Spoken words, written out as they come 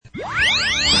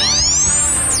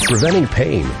preventing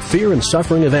pain, fear, and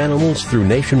suffering of animals through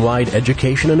nationwide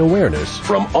education and awareness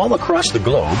from all across the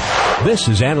globe. This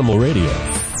is Animal Radio.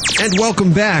 And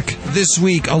welcome back. This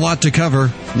week, a lot to cover.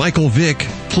 Michael Vick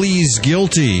pleads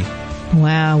guilty.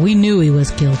 Wow, we knew he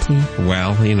was guilty.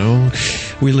 Well, you know,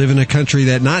 we live in a country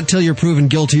that not until you're proven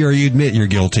guilty or you admit you're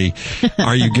guilty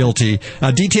are you guilty.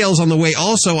 Details on the way.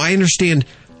 Also, I understand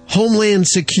Homeland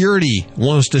Security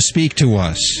wants to speak to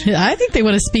us. I think they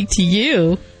want to speak to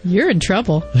you. You're in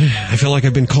trouble. I feel like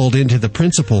I've been called into the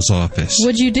principal's office.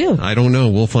 What'd you do? I don't know.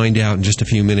 We'll find out in just a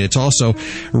few minutes. Also,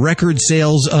 record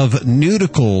sales of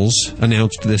Neuticles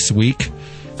announced this week.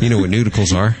 You know what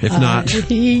Neuticles are. If not,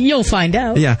 you'll find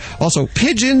out. Yeah. Also,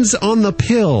 pigeons on the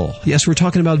pill. Yes, we're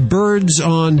talking about birds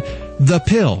on the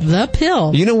pill. The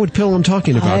pill. You know what pill I'm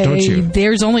talking about, don't you?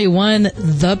 There's only one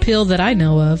the pill that I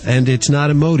know of. And it's not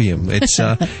Imodium.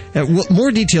 It's more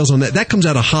details on that. That comes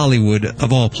out of Hollywood,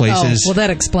 of all places. Oh, well,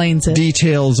 that explains it.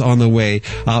 Details on the way.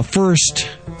 First,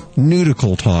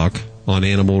 Neuticle talk on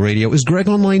Animal Radio. Is Greg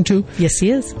online too? Yes,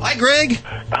 he is. Hi, Greg.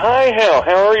 Hi, Hal.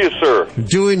 How are you, sir?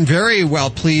 Doing very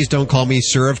well. Please don't call me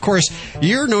sir. Of course,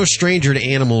 you're no stranger to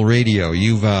Animal Radio.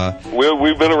 You've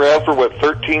we've been around for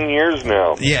 13 years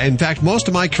now. Yeah, in fact, most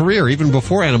of my career, even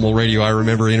before Animal Radio, I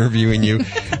remember interviewing you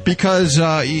because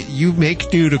you make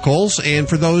Neuticles, and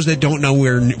for those that don't know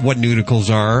what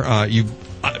Neuticles are,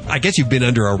 I guess you've been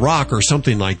under a rock or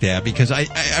something like that, because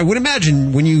I would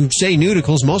imagine when you say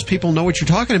Neuticles, most people know what you're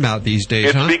talking about these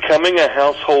days, It's becoming a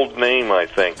household name, I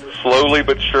think, slowly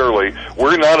but surely.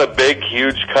 We're not a big,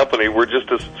 huge company. We're just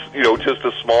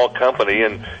a small company,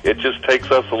 and it just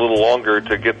takes us a little longer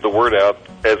to get the word out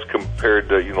as compared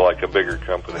to, like a bigger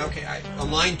company. Okay, on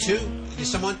line 2,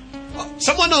 is someone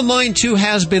on line 2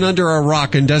 has been under a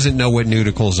rock and doesn't know what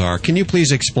Neuticles are. Can you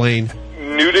please explain?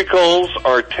 Neuticles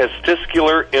are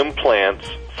testicular implants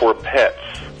for pets.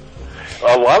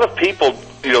 A lot of people,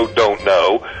 don't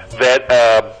know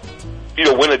that,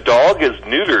 when a dog is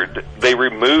neutered, they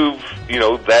remove,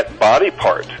 that body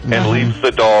part and leaves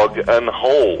the dog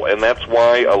unwhole. And that's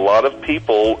why a lot of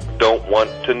people don't want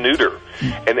to neuter.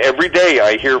 And every day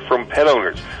I hear from pet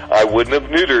owners, I wouldn't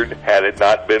have neutered had it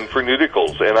not been for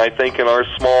Neuticles. And I think in our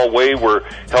small way we're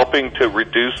helping to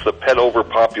reduce the pet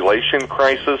overpopulation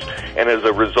crisis. And as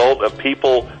a result of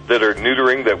people that are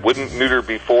neutering that wouldn't neuter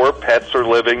before, pets are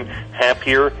living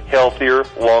happier, healthier,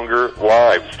 longer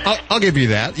lives. I'll give you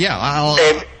that. Yeah.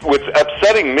 And what's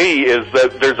upsetting me is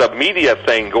that there's a media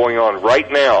thing going on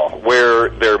right now where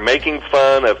they're making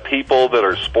fun of people that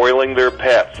are spoiling their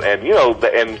pets, and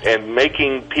and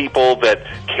making people that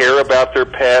care about their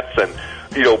pets and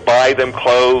buy them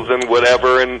clothes and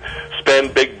whatever and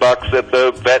spend big bucks at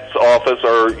the vet's office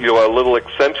are a little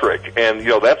eccentric, and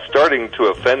that's starting to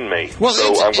offend me. Well,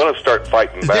 so I'm going to start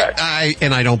fighting back.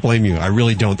 I don't blame you. I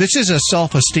really don't. This is a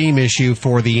self-esteem issue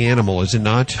for the animal, is it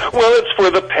not? Well, it's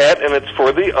for the pet and it's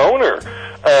for the owner.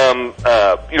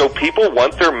 People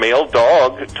want their male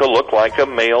dog to look like a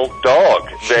male dog.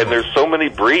 Sure. And there's so many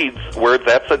breeds where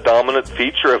that's a dominant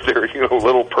feature of their,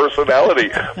 little personality.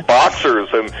 Boxers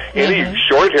and any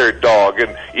short-haired dog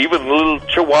and even little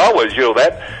chihuahuas,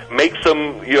 that makes them,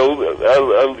 a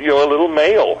little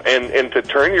male. And to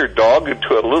turn your dog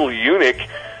into a little eunuch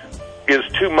is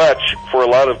too much for a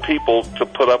lot of people to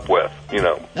put up with, And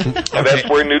that's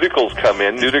where Neuticles come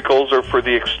in. Neuticles are for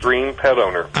the extreme pet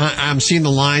owner. I'm seeing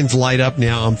the lines light up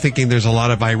now. I'm thinking there's a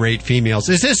lot of irate females.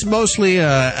 Is this mostly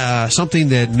something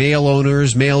that male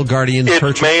owners, male guardians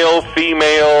purchase? It's male,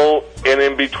 female, and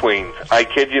in between. I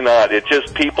kid you not. It's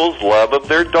just people's love of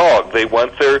their dog. They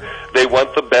want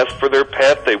the best for their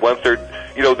pet. They want their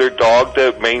dog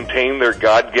to maintain their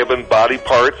God-given body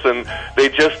parts, and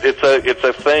it's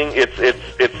a thing.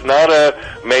 It's not a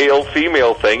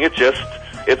male-female thing.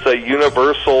 It's a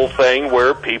universal thing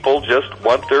where people just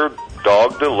want their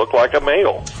dog to look like a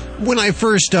male. When I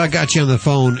first got you on the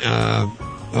phone,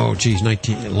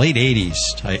 late 80s,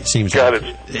 it seems like.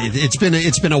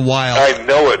 It's been a while. I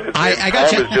know it.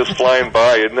 Time is just flying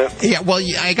by, isn't it? Yeah, well,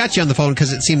 I got you on the phone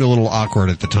because it seemed a little awkward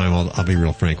at the time. I'll be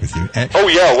real frank with you.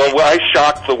 I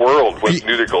shocked the world with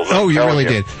Neuticles. Oh, you really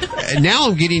did. Now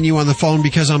I'm getting you on the phone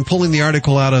because I'm pulling the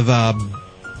article out of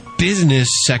business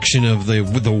section of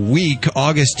the week,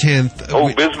 August 10th.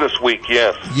 Oh, Business Week,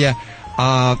 yes. Yeah.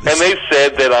 And they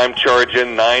said that I'm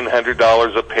charging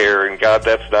 $900 a pair, and God,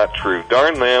 that's not true.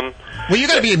 Darn them. Well, you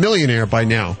got to be a millionaire by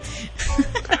now.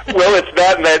 Well, it's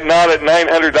not at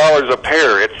 $900 a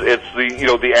pair. It's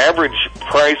the average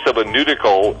price of a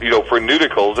Neuticle, for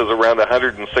Neuticles is around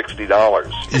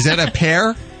 $160. Is that a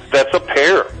pair? That's a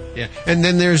pair. Yeah, and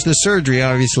then there's the surgery.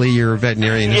 Obviously, you're a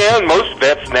veterinarian. Yeah, and most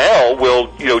vets now will,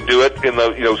 do it in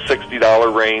the,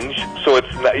 $60 range. So it's,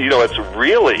 it's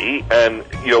really, and,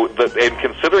 and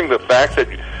considering the fact that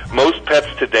most pets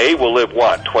today will live,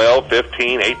 12,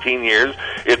 15, 18 years,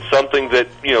 it's something that,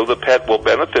 the pet will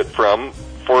benefit from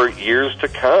for years to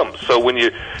come. So when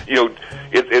it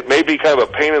may be kind of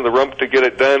a pain in the rump to get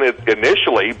it done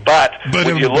initially, but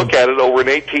when you look at it over an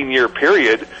 18-year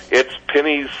period, it's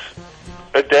pennies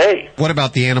a day. What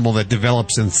about the animal that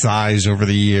develops in size over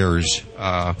the years?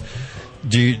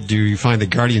 Do you find the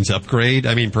guardians upgrade?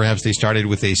 I mean, perhaps they started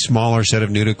with a smaller set of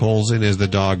Neuticles, and as the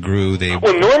dog grew, they...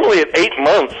 Well, normally at 8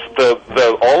 months,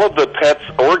 all of the pet's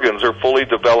organs are fully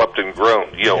developed and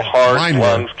grown. Heart,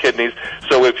 lungs, kidneys.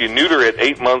 So if you neuter at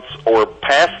 8 months or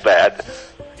past that,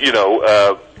 it'll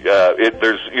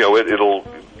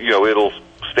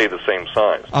stay the same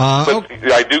size. But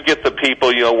I do get the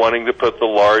people, wanting to put the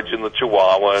large in the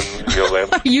Chihuahua, and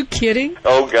Are you kidding?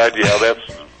 Oh God, yeah,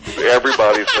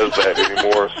 everybody says that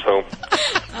anymore. So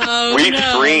we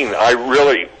screen.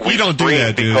 We don't do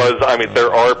that, because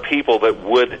there are people that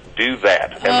would do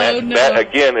that, and that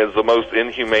again is the most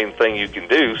inhumane thing you can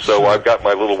do. So I've got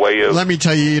my little way of. Let me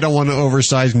tell you don't want to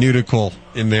oversize Neuticle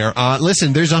in there.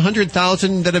 Listen, there's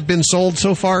 100,000 that have been sold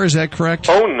so far. Is that correct?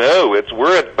 Oh no,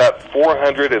 we're at about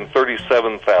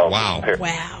 437,000. Wow. Pairs.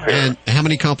 And how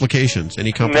many complications?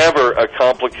 Never a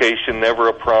complication, never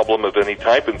a problem of any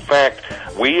type. In fact,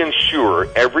 we insure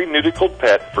every Neuticled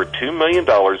pet for $2 million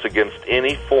against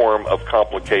any form of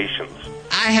complications.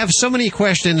 I have so many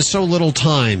questions, so little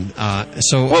time.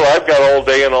 Well, I've got all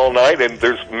day and all night, and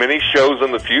there's many shows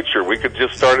in the future. We could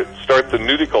just start the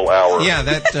Neuticle hour. Yeah,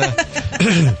 that.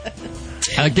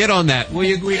 Get on that. Will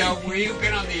you, Guido? Will you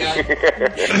get on the...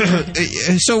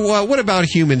 So, what about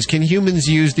humans? Can humans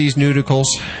use these Neuticles?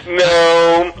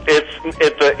 No.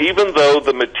 Even though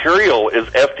the material is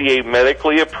FDA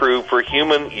medically approved for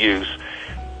human use,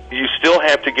 you still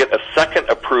have to get a second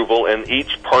approval in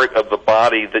each part of the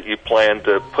body that you plan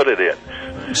to put it in.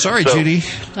 Sorry, Judy.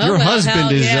 Your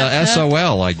husband is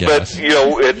SOL, I guess. But,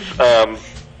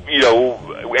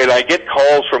 and I get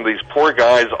calls from these poor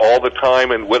guys all the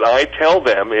time, and what I tell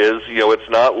them is, it's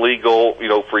not legal,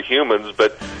 for humans,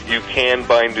 but you can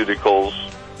buy Neuticles,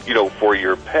 for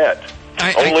your pet.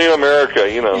 Only in America,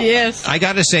 Yes. I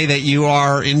got to say that you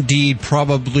are indeed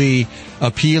probably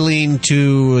appealing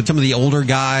to some of the older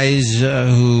guys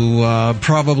who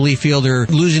probably feel they're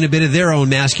losing a bit of their own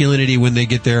masculinity when they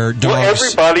get their dogs. Well,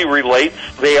 everybody relates.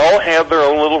 They all have their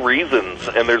own little reasons,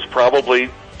 and there's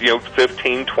probably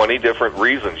 15, 20 different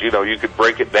reasons. You could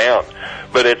break it down,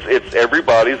 but it's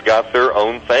everybody's got their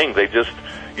own thing. They just,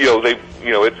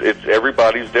 it's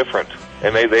everybody's different.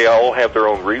 And they all have their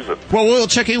own reason. Well, we'll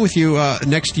check in with you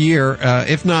next year,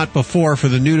 if not before, for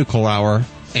the Neuticle Hour,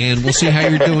 and we'll see how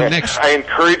you're doing next. I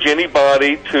encourage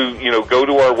anybody to, go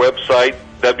to our website,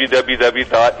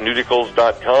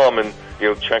 www.neuticles.com, and,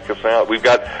 check us out. We've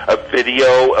got a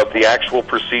video of the actual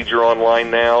procedure online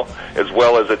now, as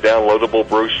well as a downloadable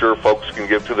brochure folks can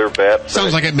give to their vets.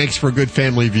 Sounds like it makes for good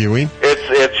family viewing. It's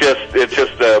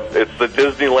the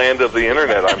Disneyland of the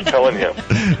internet, I'm telling you.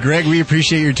 Greg, we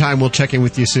appreciate your time. We'll check in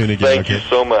with you soon again. Thank you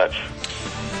so much.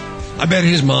 I bet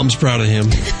his mom's proud of him.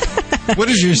 What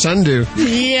does your son do?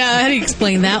 Yeah, how do you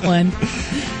explain that one?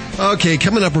 Okay,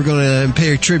 coming up, we're going to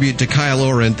pay a tribute to Kyle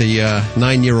Orent, the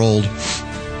 9-year-old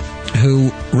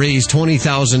who raised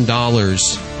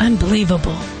 $20,000.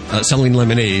 Unbelievable. Selling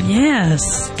lemonade.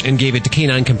 Yes. And gave it to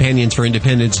Canine Companions for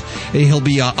Independence. He'll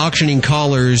be auctioning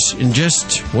collars in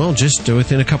just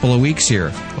within a couple of weeks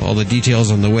here. All the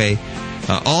details on the way.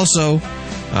 Also,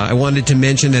 I wanted to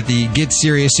mention that the Get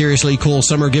Serious, Seriously Cool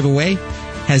Summer Giveaway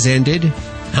has ended.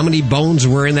 How many bones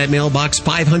were in that mailbox?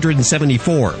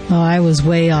 574. Oh, I was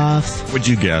way off. What'd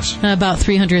you guess? About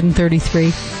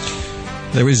 333.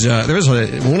 There was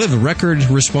one of the record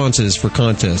responses for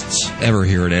contests ever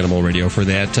here at Animal Radio for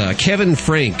that. Kevin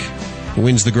Frank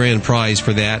wins the grand prize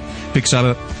for that. Picks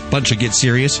up a bunch of Get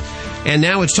Serious. And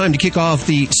now it's time to kick off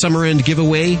the summer end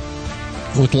giveaway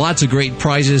with lots of great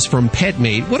prizes from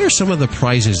PetMate. What are some of the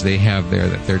prizes they have there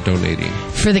that they're donating?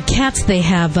 For the cats, they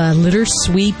have Litter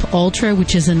Sweep Ultra,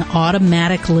 which is an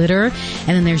automatic litter. And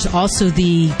then there's also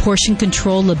the Portion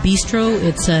Control La Bistro.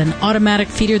 It's an automatic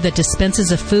feeder that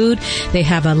dispenses a food. They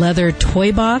have a leather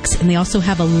toy box, and they also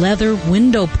have a leather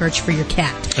window perch for your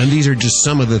cat. And these are just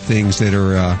some of the things that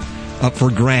are up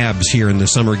for grabs here in the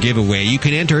summer giveaway. You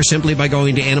can enter simply by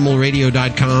going to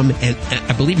animalradio.com, and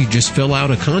I believe you just fill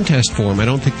out a contest form. I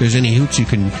don't think there's any hoops you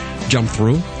can jump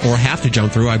through or have to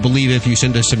jump through. I believe if you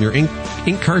send us some of your ink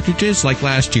cartridges like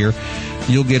last year,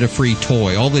 you'll get a free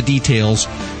toy. All the details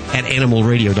at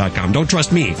animalradio.com. Don't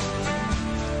trust me.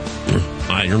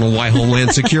 I don't know why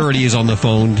Homeland Security is on the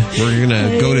phone. We're going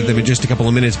to go to them in just a couple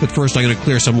of minutes, but first I'm going to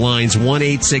clear some lines.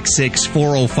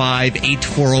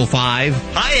 1-866-405-8405.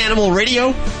 Hi, Animal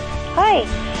Radio. Hi.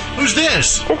 Who's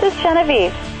this? This is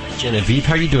Genevieve. Genevieve,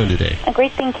 how are you doing today?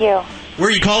 Great, thank you. Where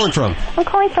are you calling from? I'm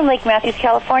calling from Lake Matthews,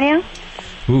 California.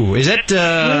 Ooh, is that,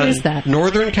 Where is that?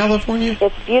 Northern California?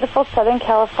 It's beautiful Southern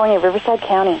California, Riverside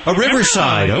County. Oh,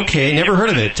 Riverside. Okay, never heard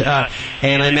of it.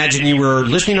 And I imagine you were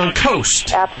listening on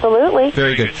Coast. Absolutely.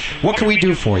 Very good. What can we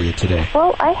do for you today?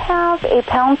 Well, I have a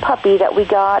pound puppy that we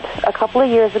got a couple of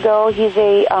years ago. He's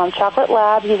a chocolate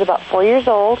lab. He's about 4 years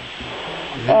old.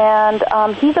 And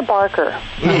he's a barker.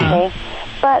 Okay?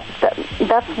 But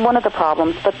that's one of the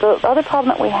problems. But the other problem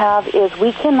that we have is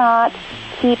we cannot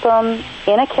keep him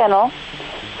in a kennel.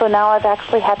 So now I've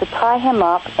actually had to tie him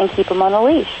up and keep him on a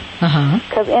leash.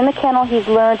 Because in the kennel, he's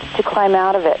learned to climb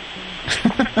out of it.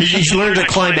 He's learned to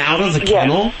climb out of the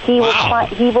kennel? Yes,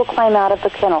 he will climb out of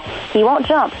the kennel. He won't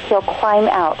jump. He'll climb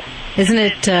out. Isn't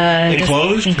it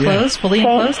enclosed? Enclosed? Yeah. Fully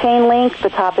enclosed? Chain link,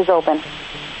 the top is open.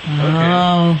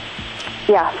 Oh.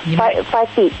 Yeah, 5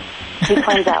 feet. He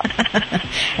climbs out.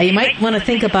 You might want to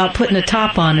think about putting a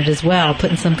top on it as well,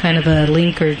 putting some kind of a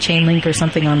link or chain link or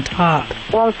something on top.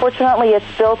 Well, unfortunately, it's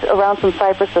built around some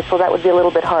cypresses, so that would be a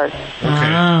little bit hard.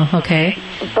 Oh, okay.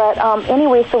 But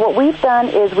anyway, so what we've done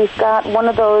is we've got one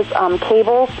of those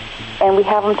cables, and we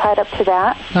have him tied up to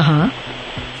that.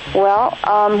 Well,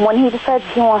 when he decides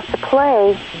he wants to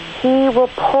play, he will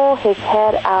pull his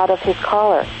head out of his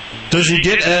collar. Does he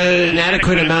get an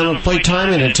adequate amount of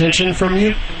playtime and attention from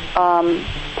you?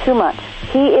 Too much.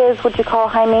 He is what you call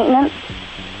high maintenance.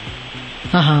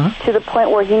 To the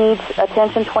point where he needs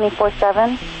attention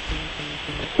 24/7.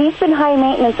 He's been high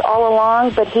maintenance all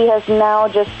along, but he has now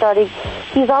just started.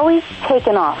 He's always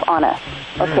taken off on us,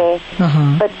 okay?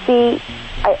 But see,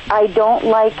 I don't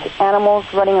like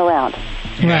animals running around.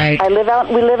 Right. We live out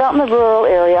in the rural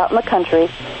area, out in the country,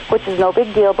 which is no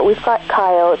big deal, but we've got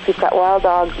coyotes, we've got wild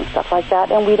dogs and stuff like that,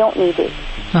 and we don't need him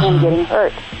getting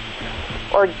hurt.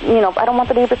 Or, I don't want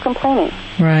the neighbors complaining.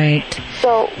 Right.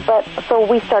 So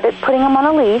we started putting him on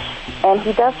a leash, and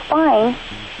he does fine,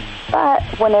 but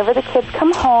whenever the kids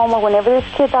come home or whenever there's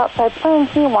kids outside playing,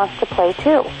 he wants to play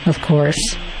too. Of course.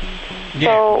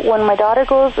 So when my daughter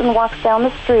goes and walks down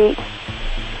the street,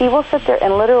 he will sit there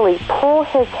and literally pull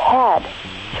his head,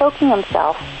 choking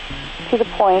himself to the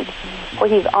point where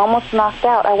he's almost knocked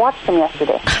out. I watched him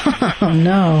yesterday. Oh,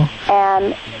 no.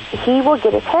 And he will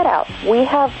get his head out. We've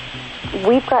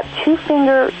got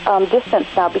 2-finger distance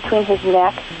now between his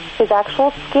neck, his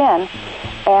actual skin,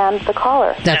 and the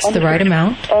collar. That's the right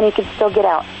amount. And he can still get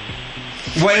out.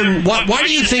 Why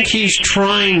do you think he's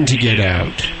trying to get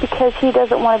out? Because he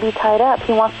doesn't want to be tied up.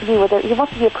 He wants to be with it. He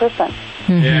wants to be a person.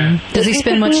 Yeah. Does he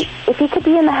spend much? If he could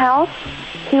be in the house,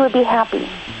 he would be happy.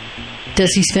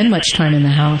 Does he spend much time in the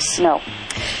house? No.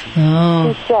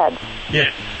 Oh. He sheds.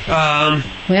 Yeah.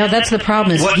 Well, that's the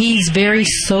problem. Is he's very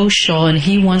social and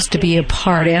he wants to be a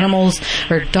part.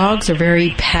 Dogs are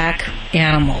very pack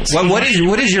animals. Well, what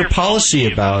is your policy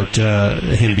about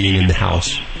him being in the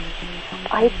house?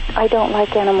 I don't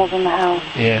like animals in the house.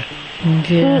 Yeah.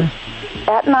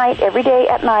 At night, every day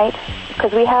at night,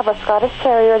 because we have a Scottish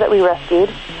Terrier that we rescued.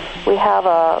 We have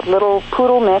a little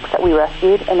poodle mix that we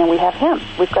rescued, and then we have him.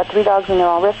 We've got 3 dogs, and they're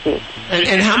all rescued.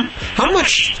 And how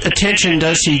much attention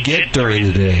does he get during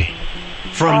the day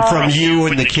from you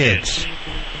and the kids?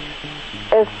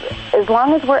 As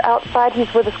long as we're outside,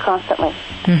 he's with us constantly.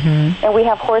 And we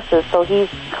have horses, so he's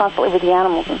constantly with the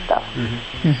animals and stuff.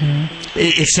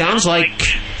 It sounds like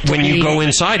when you go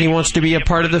inside, he wants to be a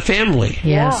part of the family.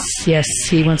 Yes,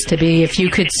 he wants to be. If you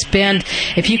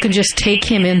can just take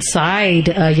him inside,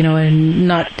 and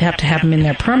not have to have him in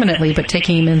there permanently, but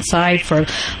taking him inside for a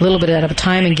little bit at a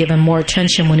time and give him more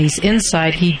attention when he's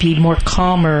inside, he'd be more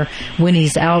calmer when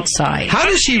he's outside. How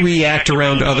does he react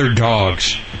around other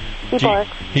dogs? He barks.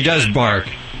 He does bark.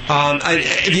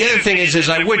 The other thing is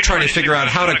I would try to figure out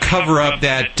how to cover up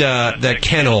that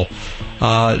kennel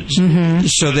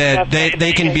so that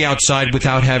they can be outside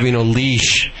without having a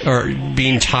leash or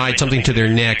being tied something to their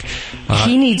neck.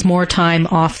 He needs more time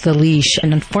off the leash,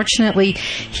 and unfortunately,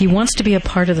 he wants to be a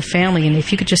part of the family. And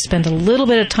if you could just spend a little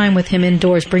bit of time with him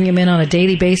indoors, bring him in on a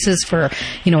daily basis for,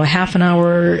 a half an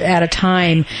hour at a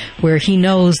time, where he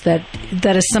knows that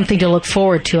is something to look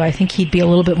forward to. I think he'd be a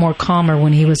little bit more calmer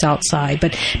when he was outside.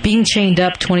 But being chained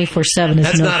up 24/7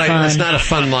 is no fun. That's not a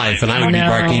fun life, and I would be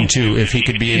barking too if he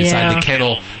could be inside the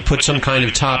kennel. Put some kind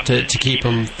of top to keep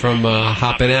him from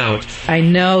hopping out. I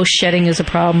know shedding is a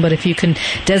problem, but if you can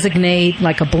designate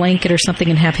like a blanket or something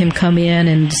and have him come in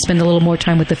and spend a little more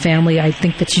time with the family, I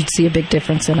think that you'd see a big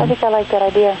difference in him. I think I like that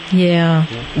idea. Yeah.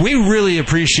 We really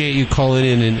appreciate you calling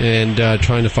in and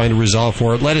trying to find a resolve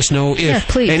for it. Let us know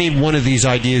if any one of these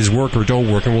ideas work or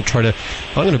don't work, and we'll try to...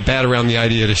 I'm going to bat around the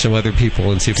idea to some other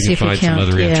people and see if we can find some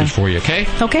other answers for you, okay?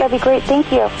 Okay. That'd be great.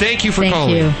 Thank you. Thank you for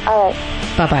calling. Thank you. All right.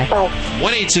 Bye-bye. Bye.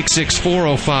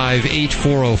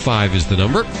 1-866-405-8405 is the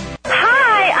number.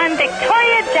 Hi, I'm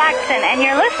Victoria Jackson, and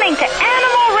you're listening to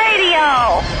Animal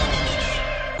Radio.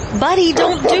 Buddy,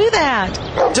 don't do that.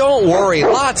 Don't worry,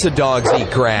 lots of dogs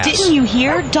eat grass. Didn't you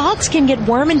hear? Dogs can get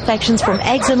worm infections from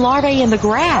eggs and larvae in the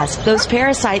grass. Those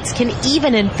parasites can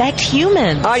even infect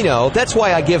humans. I know. That's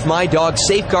why I give my dog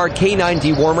Safeguard K9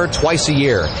 Dewormer twice a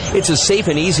year. It's a safe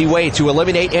and easy way to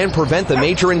eliminate and prevent the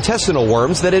major intestinal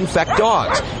worms that infect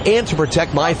dogs, and to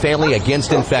protect my family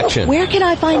against infection. Where can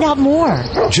I find out more?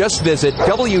 Just visit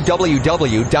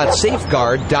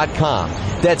www.safeguard.com.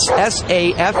 That's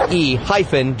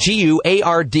SAFE-GUARD.com.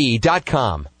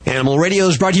 Animal Radio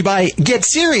is brought to you by Get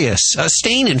Serious, a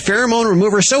stain and pheromone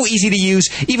remover so easy to use,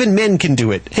 even men can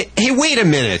do it. Hey, wait a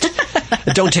minute.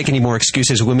 Don't take any more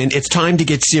excuses, women. It's time to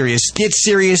get serious. Get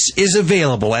Serious is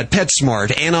available at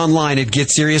PetSmart and online at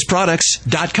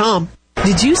GetSeriousProducts.com.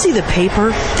 Did you see the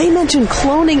paper? They mentioned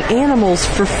cloning animals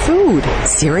for food.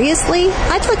 Seriously?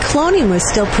 I thought cloning was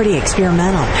still pretty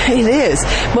experimental. It is.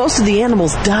 Most of the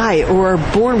animals die or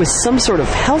are born with some sort of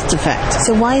health defect.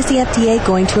 So why is the FDA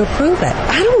going to approve it?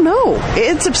 I don't know.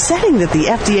 It's upsetting that the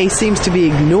FDA seems to be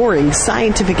ignoring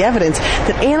scientific evidence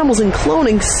that animals in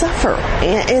cloning suffer.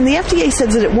 And the FDA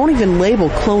says that it won't even label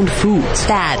cloned foods.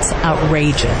 That's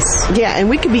outrageous. Yeah, and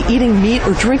we could be eating meat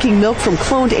or drinking milk from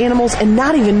cloned animals and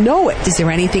not even know it. Is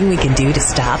there anything we can do to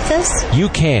stop this? You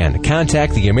can.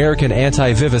 Contact the American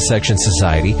Anti-Vivisection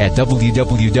Society at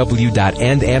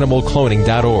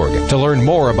www.endanimalcloning.org to learn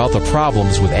more about the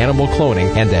problems with animal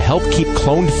cloning and to help keep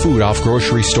cloned food off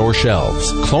grocery store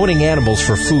shelves. Cloning animals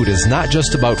for food is not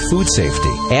just about food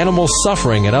safety. Animal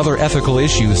suffering and other ethical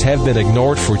issues have been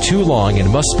ignored for too long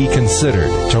and must be considered.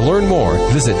 To learn more,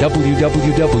 visit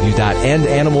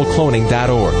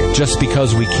www.endanimalcloning.org. Just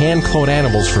because we can clone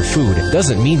animals for food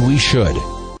doesn't mean we should.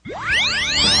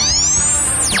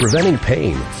 Preventing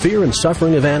pain, fear, and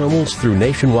suffering of animals through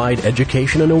nationwide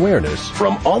education and awareness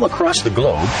from all across the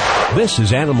globe. This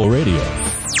is Animal Radio.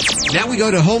 Now we go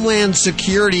to Homeland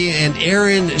Security, and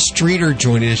Erin Streeter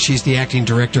joining us. She's the acting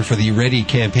director for the Ready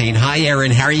campaign. Hi,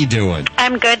 Erin. How are you doing?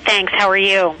 I'm good, thanks. How are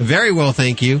you? Very well,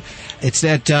 thank you. It's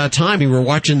that time we were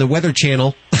watching the Weather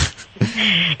Channel.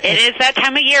 It is that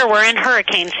time of year. We're in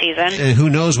hurricane season. And who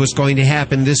knows what's going to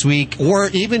happen this week or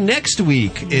even next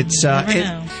week.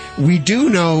 We do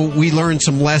know we learned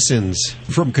some lessons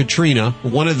from Katrina.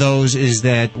 One of those is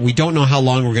that we don't know how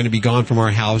long we're going to be gone from our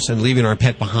house, and leaving our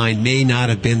pet behind may not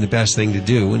have been the best thing to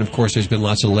do. And, of course, there's been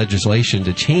lots of legislation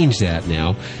to change that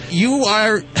now. You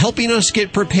are helping us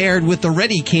get prepared with the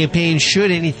Ready campaign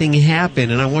should anything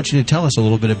happen, and I want you to tell us a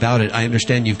little bit about it. I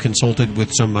understand you've consulted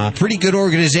with some pretty good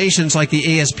organizations like the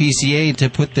ASPCA to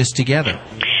put this together.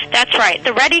 That's right.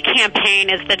 The Ready campaign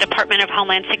is the Department of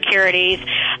Homeland Security's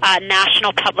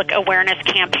national public awareness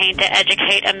campaign to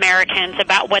educate Americans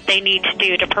about what they need to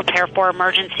do to prepare for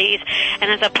emergencies. And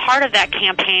as a part of that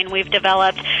campaign, we've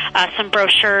developed some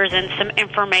brochures and some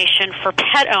information for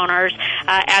pet owners.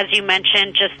 As you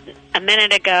mentioned just a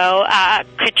minute ago,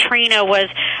 Katrina was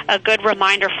a good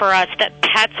reminder for us that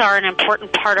pets are an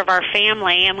important part of our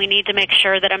family, and we need to make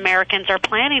sure that Americans are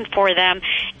planning for them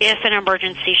if an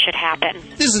emergency should happen.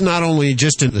 This is not only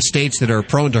just in the states that are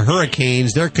prone to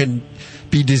hurricanes. There can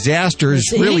be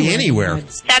disasters really anywhere.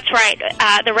 That's right.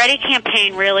 The Ready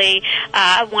campaign really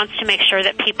wants to make sure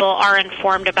that people are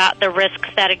informed about the risks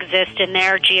that exist in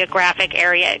their geographic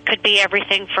area. It could be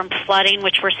everything from flooding,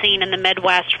 which we're seeing in the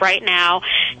Midwest right now,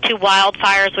 to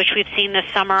wildfires, which we've seen this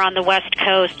summer on the West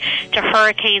Coast, to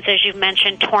hurricanes, as you've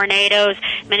mentioned, tornadoes.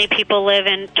 Many people live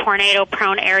in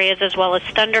tornado-prone areas, as well as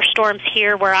thunderstorms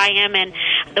here where I am in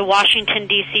the Washington,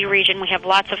 D.C. region. We have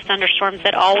lots of thunderstorms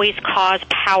that always cause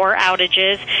power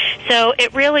outages. So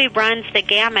it really runs the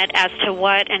gamut as to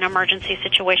what an emergency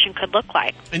situation could look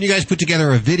like. And you guys put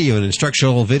together a video, an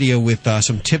instructional video with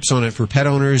some tips on it for pet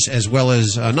owners as well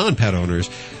as non-pet owners.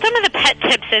 Some of the pet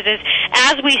tips is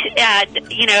as we,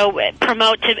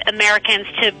 promote to Americans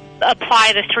to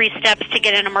apply the 3 steps to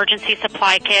get an emergency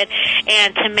supply kit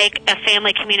and to make a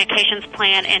family communications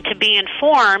plan and to be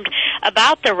informed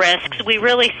about the risks, we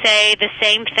really say the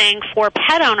same thing for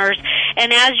pet owners.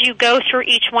 And as you go through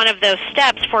each one of those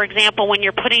steps, for example, when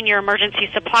you're putting your emergency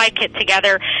supply kit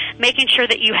together, making sure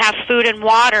that you have food and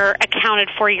water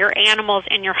accounted for your animals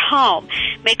in your home,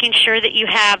 making sure that you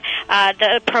have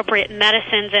the appropriate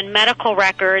medicines and medical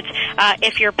records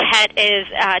if your pet is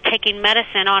taking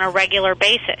medicine on a regular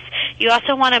basis. You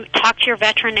also want to talk to your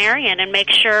veterinarian and make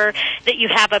sure that you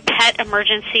have a pet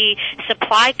emergency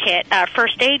supply kit,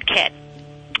 first aid kit.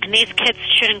 And these kits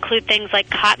should include things like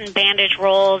cotton bandage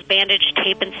rolls, bandage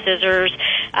tape and scissors,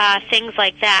 things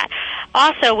like that.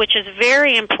 Also, which is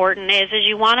very important, is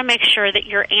you want to make sure that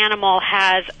your animal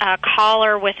has a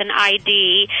collar with an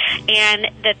ID and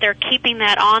that they're keeping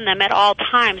that on them at all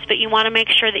times. But you want to make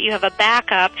sure that you have a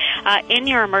backup in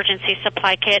your emergency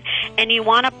supply kit, and you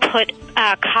want to put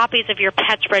copies of your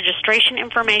pet's registration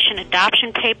information,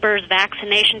 adoption papers,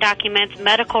 vaccination documents,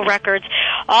 medical records.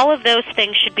 All of those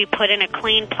things should be put in a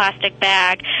clean plastic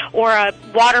bag or a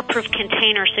waterproof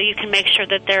container so you can make sure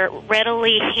that they're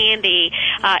readily handy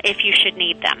if you should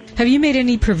need them. Have you made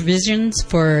any provisions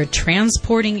for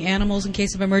transporting animals in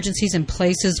case of emergencies in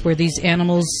places where these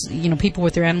animals, people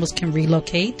with their animals can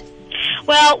relocate?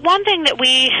 Well, one thing that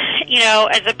we,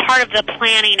 as a part of the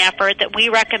planning effort that we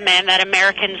recommend that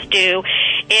Americans do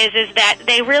is that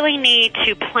they really need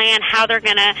to plan how they're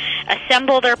going to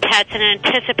assemble their pets and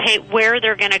anticipate where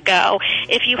they're going to go.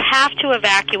 If you have to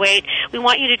evacuate, we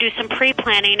want you to do some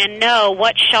pre-planning and know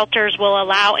what shelters will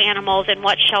allow animals and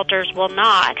what shelters will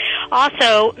not.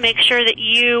 Also, make sure that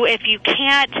if you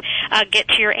can't get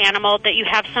to your animal, that you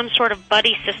have some sort of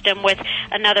buddy system with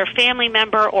another family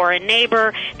member or a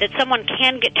neighbor, that someone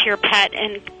can get to your pet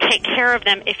and take care of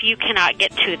them if you cannot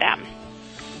get to them.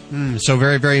 So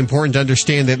very, very important to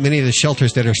understand that many of the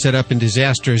shelters that are set up in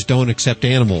disasters don't accept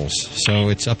animals. So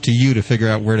it's up to you to figure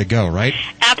out where to go, right?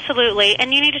 Absolutely.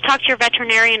 And you need to talk to your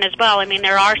veterinarian as well. I mean,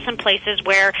 there are some places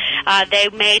where they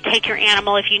may take your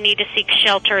animal if you need to seek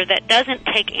shelter that doesn't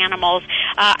take animals.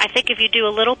 I think if you do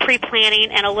a little pre-planning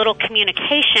and a little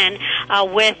communication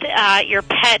with your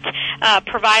pet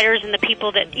providers and the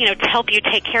people that, to help you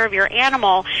take care of your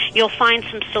animal, you'll find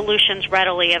some solutions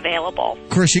readily available.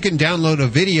 Of course, you can download a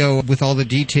video with all the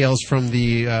details from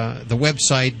the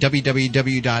website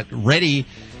www.ready.gov.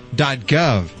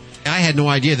 I had no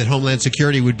idea that Homeland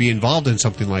Security would be involved in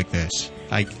something like this.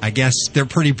 I guess they're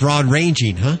pretty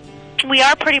broad-ranging, huh? We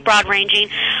are pretty broad-ranging.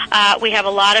 We have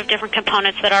a lot of different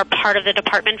components that are part of the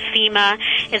department. FEMA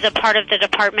is a part of the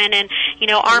department, and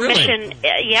our mission.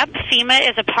 FEMA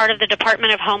is a part of the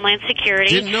Department of Homeland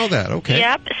Security. Didn't know that. Okay.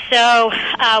 Yep. So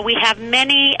we have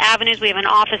many avenues. We have an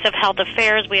Office of Health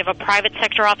Affairs. We have a private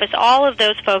sector office. All of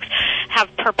those folks have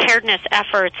preparedness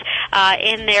efforts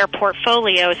in their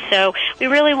portfolios. So we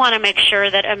really want to make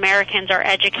sure that Americans are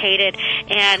educated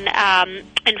and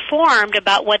informed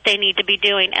about what they need to be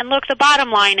doing. And look, the bottom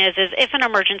line is if an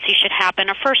emergency should happen,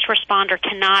 a first responder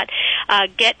cannot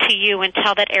get to you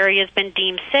until that area has been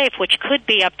deemed safe, which could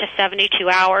be up to 72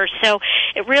 hours. So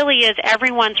it really is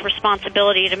everyone's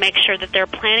responsibility to make sure that they're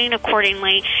planning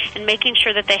accordingly and making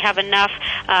sure that they have enough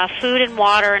food and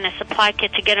water and a supply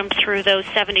kit to get them through those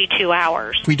 72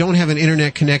 hours. If we don't have an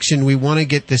internet connection, we want to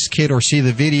get this kit or see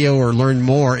the video or learn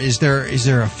more. Is there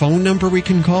a phone number we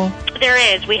can call?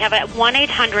 There is. We have a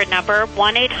 1-800 number,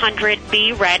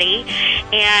 1-800-BE-READY.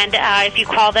 And if you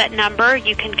call that number,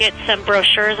 you can get some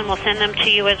brochures, and we'll send them to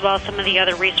you, as well as some of the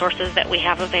other resources that we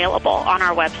have available on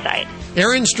our website.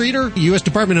 Orent Streeter, U.S.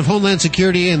 Department of Homeland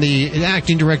Security and the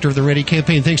Acting Director of the Ready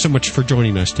Campaign, thanks so much for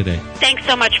joining us today. Thanks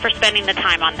so much for spending the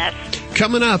time on this.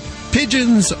 Coming up,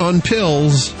 Pigeons on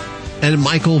Pills and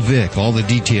Michael Vick. All the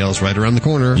details right around the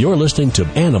corner. You're listening to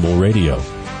Animal Radio.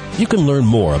 You can learn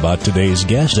more about today's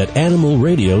guest at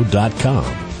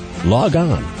animalradio.com. Log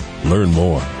on. Learn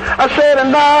more. I said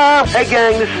enough! Hey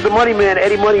gang, this is the Money Man,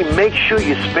 Eddie Money. Make sure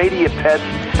you spay to your pets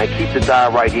and keep the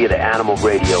dial right here to Animal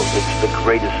Radio. It's the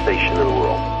greatest station in the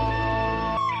world.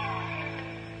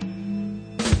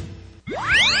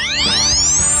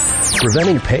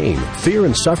 Preventing pain, fear,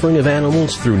 and suffering of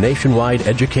animals through nationwide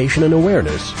education and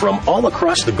awareness from all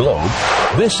across the globe.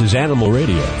 This is Animal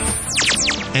Radio.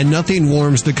 And nothing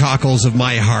warms the cockles of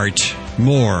my heart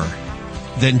more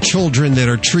than children that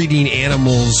are treating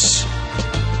animals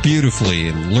beautifully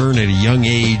and learn at a young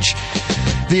age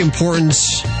the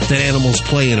importance that animals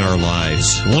play in our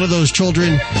lives. One of those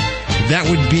children, that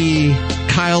would be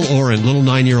Kyle Orent, little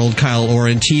 9-year-old Kyle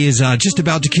Orent. He is just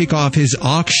about to kick off his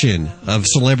auction of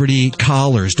celebrity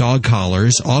collars, dog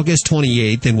collars, August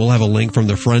 28th, and we'll have a link from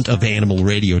the front of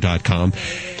animalradio.com.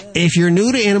 If you're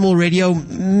new to Animal Radio,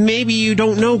 maybe you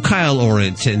don't know Kyle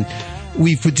Orent, and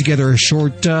we've put together a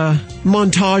short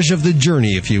montage of the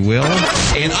journey, if you will.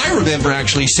 And I remember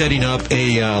actually setting up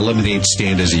a lemonade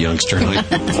stand as a youngster. And I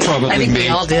think we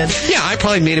all did. Yeah, I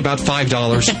probably made about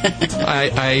 $5.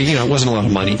 It wasn't a lot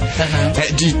of money.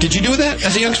 Did you do that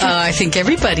as a youngster? I think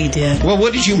everybody did. Well,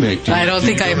 what did you make? I don't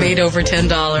think I made over $10.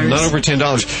 Not over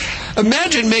 $10.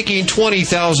 Imagine making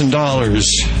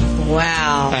 $20,000.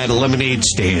 Wow. At a lemonade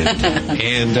stand.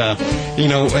 And,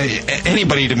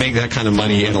 anybody to make that kind of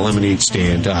money at a lemonade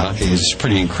stand is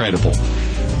pretty incredible.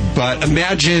 But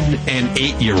imagine an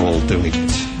 8-year-old doing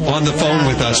it. On the phone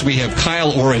with us, we have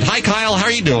Kyle Orent. Hi, Kyle. How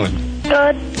are you doing?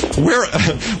 Good.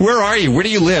 Where are you? Where do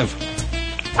you live?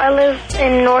 I live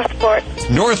in Northport.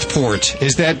 Northport.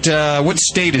 Is that, what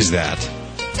state is that?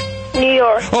 New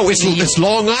York. Oh, it's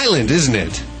Long Island, isn't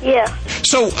it? Yeah.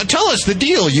 So tell us the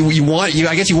deal.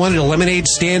 I guess you wanted a lemonade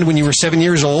stand when you were 7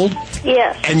 years old?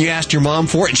 Yes. And you asked your mom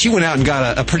for it, and she went out and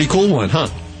got a pretty cool one, huh?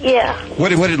 Yeah. What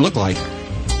did it look like?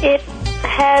 It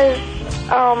has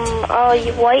a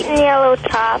white and yellow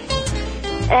top,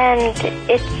 and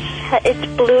it's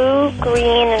blue,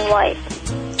 green, and white.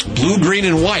 Blue, green,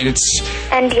 and white.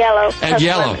 And yellow. And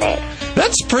yellow. Lemonade.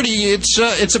 That's pretty.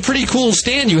 It's a pretty cool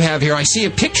stand you have here. I see a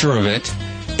picture of it.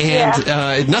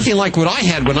 And nothing like what I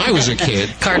had when I was a kid.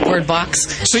 Cardboard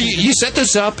box. So you set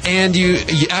this up, and you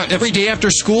every day after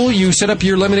school you set up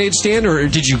your lemonade stand, or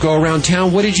did you go around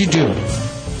town? What did you do?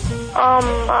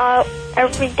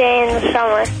 Every day in the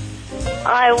summer,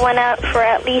 I went out for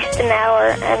at least an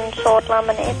hour and sold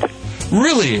lemonade.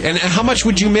 Really? And how much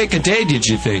would you make a day, did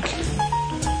you think?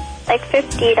 Like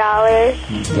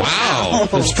 $50. Wow,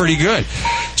 that's pretty good.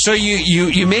 So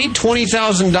you made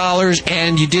 $20,000,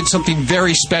 and you did something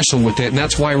very special with it, and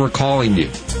that's why we're calling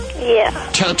you. Yeah.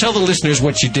 Tell the listeners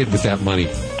what you did with that money.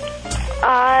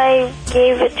 I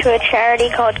gave it to a charity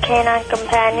called Canine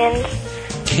Companions.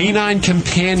 Canine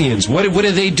Companions. What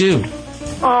do they do?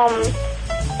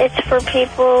 It's for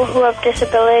people who have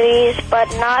disabilities, but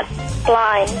not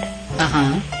blind.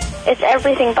 Uh-huh. It's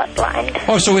everything but blind.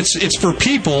 Oh, so it's for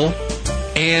people,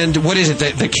 and what is it?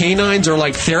 The canines are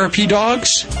like therapy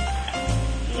dogs?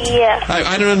 Yeah.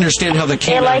 I don't understand how the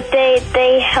canine...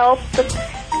 They help,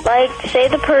 say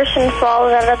the person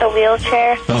falls out of the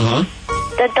wheelchair. Uh-huh.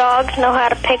 The dogs know how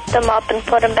to pick them up and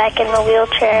put them back in the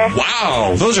wheelchair.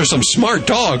 Wow, those are some smart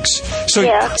dogs. So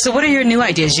what are your new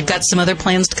ideas? You've got some other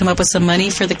plans to come up with some money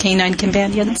for the Canine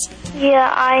Companions?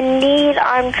 Yeah,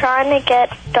 I'm trying to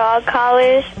get dog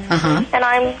collars, and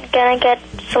I'm going to get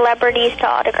celebrities to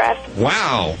autograph.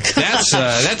 Wow,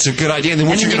 that's a good idea. And then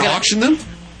when you're going to auction them?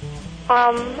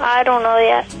 I don't know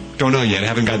yet. Don't know yet.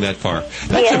 Haven't gotten that far.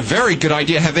 That's a very good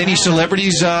idea. Have any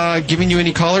celebrities given you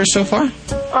any collars so far? We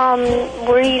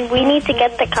need to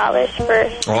get the collars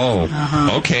first. Oh,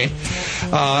 okay.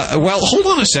 Well, hold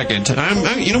on a second.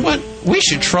 You know what? We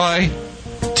should try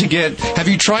to get... Have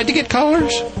you tried to get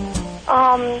collars?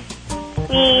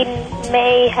 We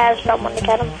may have someone to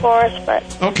get them for us, but...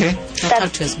 Okay.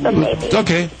 That's a maybe.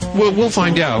 Okay. We'll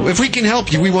find out. If we can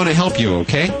help you, we want to help you,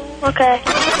 okay? Okay.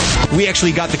 We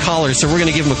actually got the collars, so we're going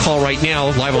to give them a call right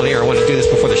now, live on the air. I want to do this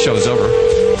before the show is over.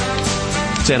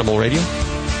 It's Animal Radio.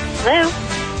 Hello.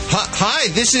 Hi,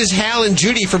 this is Hal and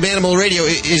Judy from Animal Radio.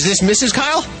 Is this Mrs.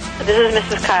 Kyle? This is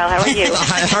Mrs. Kyle. How are you?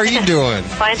 How are you doing?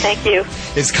 Fine, thank you.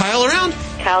 Is Kyle around?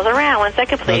 Kyle's around. 1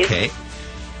 second, please. Okay.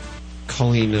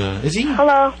 Calling, is he?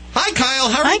 Hello. Hi, Kyle.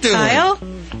 How are you doing? Hi, Kyle.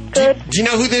 Good. Do you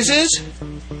know who this is?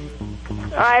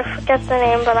 I forget the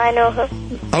name, but I know who.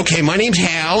 Okay, my name's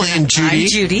Hal and Judy. Hi,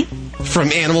 Judy.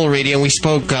 From Animal Radio, and we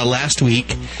spoke last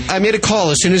week. I made a call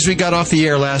as soon as we got off the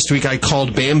air last week. I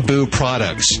called Bamboo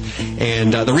Products,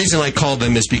 and the reason I called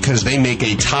them is because they make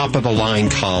a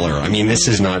top-of-the-line collar. I mean, this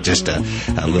is not just a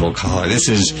little collar. This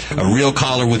is a real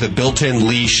collar with a built-in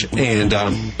leash, and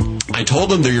I told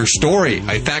them your story.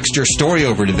 I faxed your story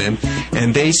over to them,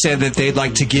 and they said that they'd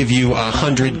like to give you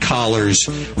 100 collars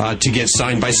to get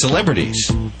signed by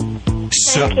celebrities.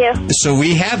 Thank you. So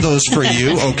we have those for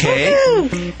you, okay?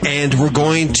 And we're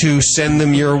going to send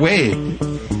them your way.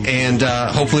 And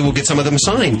hopefully we'll get some of them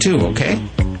signed, too, okay?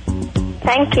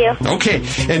 Thank you. Okay.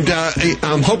 And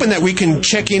I'm hoping that we can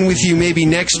check in with you maybe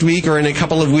next week or in a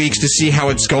couple of weeks to see how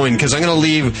it's going, because I'm going to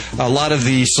leave a lot of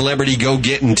the celebrity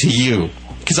go-getting to you.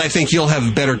 because I think you'll have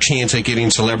a better chance at getting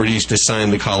celebrities to sign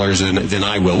the collars than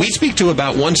I will. We speak to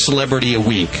about one celebrity a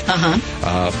week,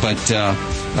 but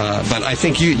I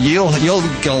think you'll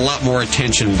get a lot more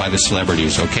attention by the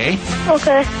celebrities. Okay.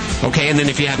 Okay, and then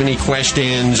if you have any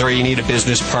questions or you need a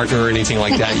business partner or anything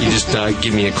like that, you just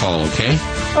give me a call. Okay.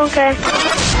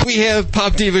 We have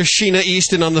pop diva Sheena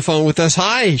Easton on the phone with us.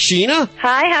 Hi, Sheena.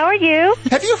 Hi, how are you?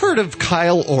 Have you heard of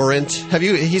Kyle Orent?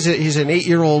 He's an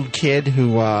 8-year-old kid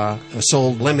who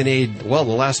sold lemonade, the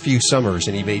last few summers,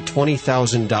 and he made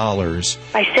 $20,000.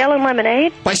 By selling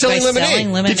lemonade? By selling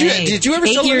lemonade. Did you ever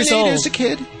sell lemonade as a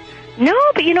kid? No,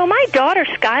 but my daughter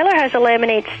Skylar has a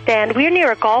lemonade stand. We're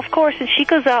near a golf course, and she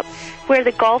goes up where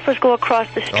the golfers go across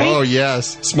the street. Oh,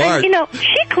 yes. Smart. And,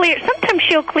 sometimes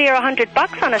she'll clear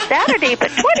 $100 on a Saturday, but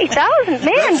 $20,000,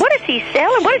 man, what is he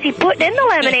selling? What is he putting in the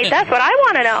lemonade? That's what I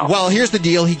want to know. Well, here's the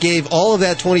deal. He gave all of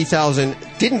that $20,000,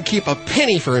 didn't keep a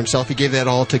penny for himself. He gave that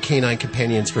all to Canine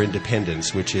Companions for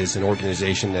Independence, which is an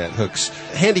organization that hooks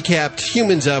handicapped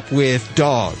humans up with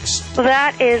dogs. Well,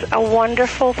 that is a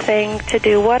wonderful thing to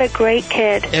do. What a great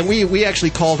kid. And we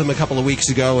actually called him a couple of weeks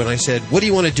ago, and I said, what do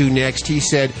you want to do next? He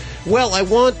said, well, I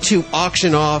want to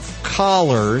auction off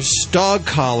collars, dog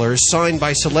collars, signed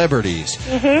by celebrities.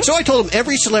 So I told him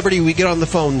every celebrity we get on the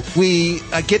phone, we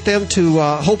get them to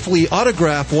hopefully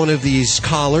autograph one of these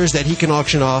collars that he can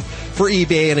auction off for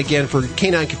eBay and, again, for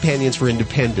Canine Companions for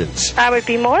Independence. I would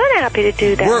be more than happy to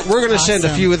do that. We're going to send a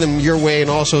few of them your way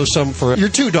and also some for your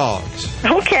 2 dogs.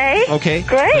 Okay.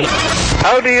 Great.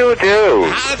 How do you do?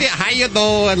 How you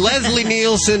doing? Leslie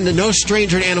Nielsen, no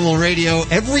stranger to animal radio.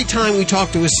 Every time we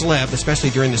talk to a celeb, especially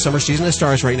during the summer season of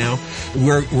stars right now,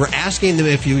 we're asking them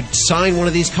if you sign one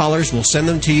of these collars, we'll send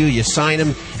them to you. You sign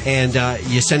them, and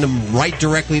you send them right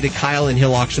directly to Kyle, and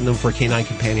he'll auction them for Canine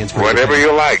Companions. Whatever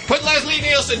you like. Put Leslie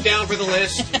Nielsen down for the list.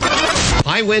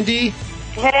 Hi, Wendy.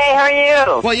 Hey, how are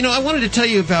you? Well, I wanted to tell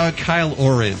you about Kyle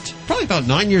Orent. Probably about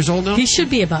 9 years old now. He should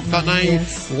be about 9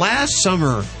 years. Last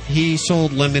summer, he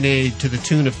sold lemonade to the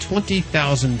tune of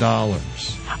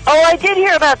 $20,000. Oh, I did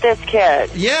hear about this kid.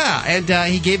 Yeah, and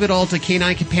he gave it all to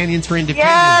Canine Companions for Independence.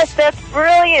 Yes, that's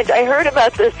brilliant. I heard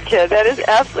about this kid. That is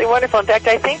absolutely wonderful. In fact,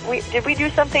 I think did we do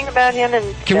something about him?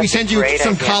 And can we send you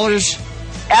some collars?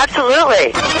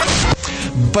 Absolutely.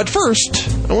 But first,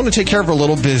 I want to take care of a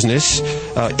little business.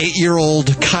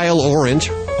 8-year-old Kyle Orent.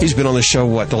 He's been on the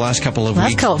show, the last couple of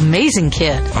weeks. That's amazing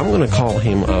kid. I'm going to call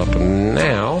him up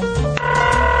now.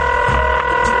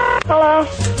 Hello.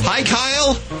 Hi,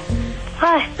 Kyle.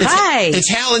 Hi. It's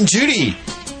Hal and Judy.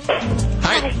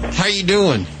 Hi. How you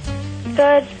doing?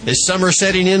 Good. Is summer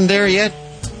setting in there yet?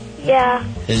 Yeah.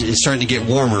 It's starting to get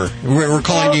warmer. We're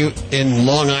calling you in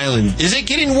Long Island. Is it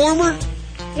getting warmer?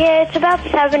 Yeah, it's about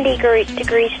 70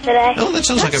 degrees today. Oh, that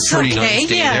sounds like a pretty nice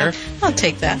day there. I'll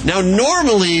take that. Now,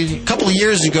 normally, a couple of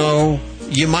years ago,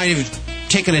 you might have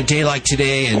taken a day like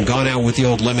today and gone out with the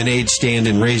old lemonade stand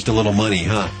and raised a little money,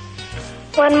 huh?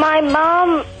 When my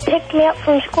mom picked me up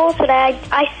from school today,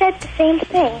 I said the same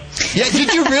thing. Yeah,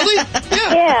 did you really?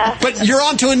 Yeah. But you're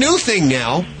on to a new thing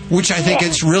now, which I think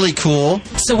is really cool.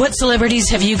 So what celebrities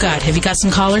have you got? Have you got some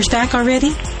collars back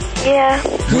already? Yeah.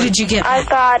 Who did you get? I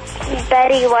got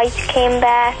Betty White came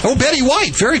back. Oh, Betty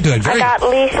White. Very good. I got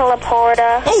Lisa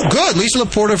Laporta. Oh, good. Lisa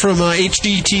Laporta from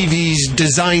HGTV's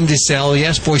Design to Sell.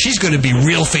 Yes, boy, she's going to be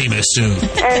real famous soon.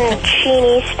 And Sheen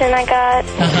Easton I got.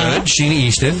 Good. Sheen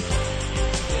Easton.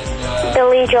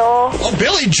 Billy Joel. Oh,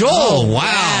 Billy Joel.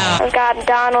 Wow. I've got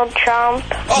Donald Trump.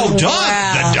 Oh, the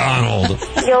Donald.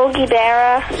 Yogi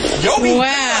Berra.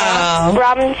 Wow.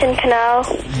 Robinson Cano.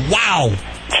 Wow.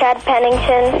 Chad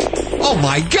Pennington. Oh,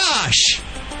 my gosh.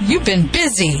 You've been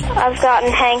busy. I've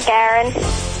gotten Hank Aaron.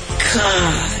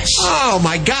 Gosh. Oh,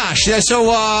 my gosh.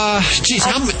 So, geez,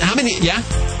 how many? Yeah?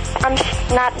 I'm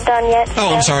not done yet.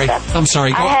 Oh, I'm sorry. I'm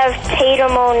sorry. I have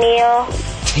Tatum O'Neal.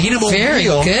 Tatum O'Neal. Very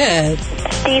good.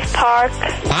 Steve Park.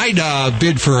 I'd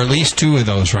bid for at least 2 of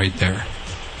those right there.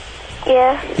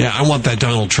 Yeah. Yeah, I want that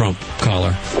Donald Trump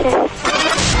collar.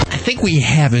 I think we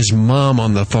have his mom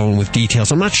on the phone with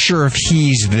details. I'm not sure if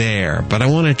he's there, but I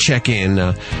want to check in.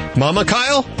 Mama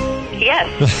Kyle? Yes.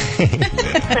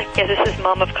 Yes, this is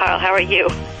Mom of Kyle. How are you?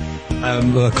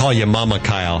 I'll call you Mama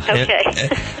Kyle. Okay.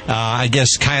 I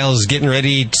guess Kyle's getting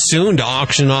ready soon to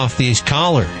auction off these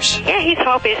collars. Yeah, he's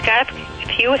hoping. He's got a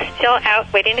few still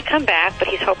out waiting to come back, but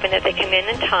he's hoping that they come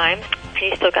in time.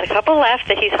 He's still got a couple left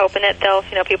that he's hoping that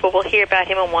people will hear about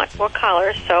him and want more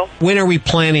collars. So when are we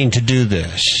planning to do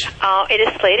this? It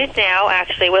is slated now,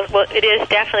 actually. Well, it is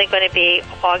definitely going to be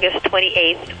August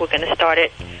 28th. We're going to start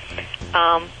it.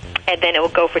 and then it will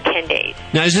go for 10 days.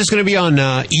 Now, is this going to be on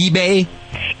eBay?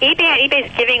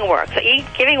 eBay's Giving Works. So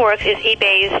Giving Works is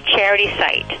eBay's charity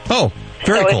site. Oh,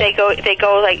 very cool. So if they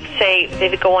go like say they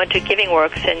would go onto Giving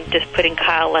Works and just put in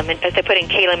Kyle Lemon, if they put in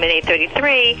K Lemonade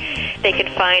 33, they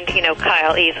can find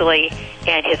Kyle easily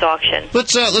and his auction.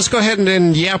 Let's go ahead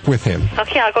and yap with him.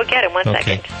 Okay, I'll go get him. One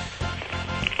second.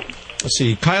 Let's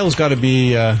see. Kyle's got to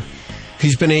be.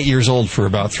 He's been 8 years old for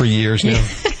about 3 years now.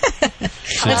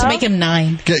 Let's make him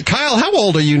 9. Kyle, how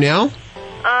old are you now?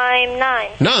 I'm 9.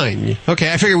 9.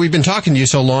 Okay, I figure we've been talking to you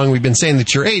so long. We've been saying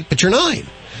that you're 8, but you're 9.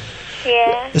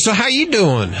 Yeah. So how you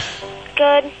doing?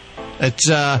 Good. It's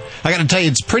I got to tell you,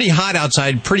 it's pretty hot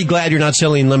outside. Pretty glad you're not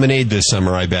selling lemonade this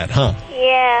summer, I bet, huh?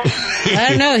 Yeah. I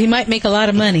don't know. He might make a lot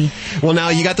of money. Well, now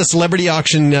you got the celebrity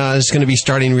auction is going to be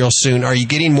starting real soon. Are you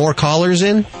getting more callers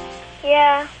in?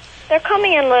 Yeah. They're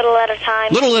coming in little at a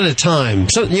time. Little at a time.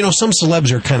 So, some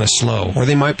celebs are kind of slow, or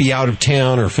they might be out of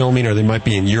town or filming, or they might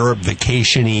be in Europe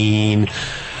vacationing.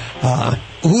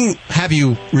 Who have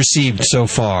you received so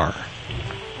far?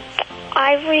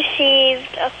 I've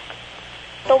received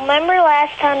remember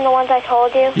last time the ones I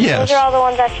told you? Yes. Those are all the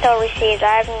ones I still received.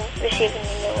 I haven't received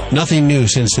any new ones. Nothing new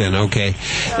since then, okay.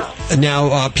 No.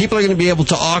 Now, people are going to be able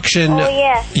to auction... Oh,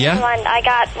 yeah. Yeah? I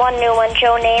got one new one,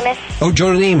 Joe Namath. Oh, Joe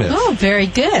Namath. Oh, very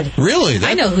good. Really?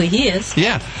 I know who he is.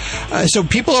 Yeah. So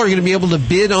people are going to be able to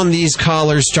bid on these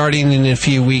collars starting in a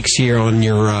few weeks here on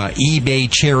your eBay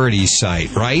charity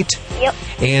site, right? Yep.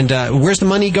 And where's the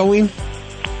money going?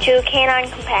 To Canine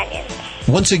Companions.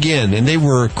 Once again, and they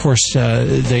were, of course,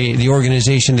 the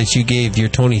organization that you gave your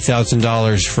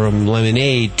 $20,000 from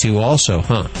Lemonade to also,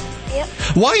 huh? Yep.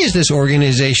 Why is this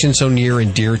organization so near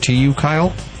and dear to you,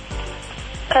 Kyle?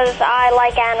 Because I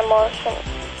like animals.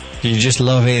 And You just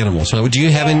love animals. Huh? Do you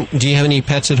have any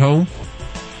pets at home?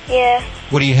 yeah.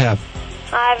 What do you have?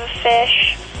 I have a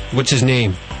fish. What's his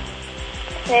name?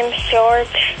 His name's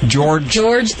George.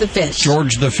 George the fish.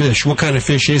 George the fish. What kind of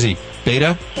fish is he?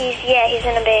 Beta? He's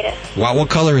in a beta. Wow, what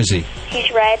color is he?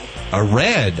 He's red. A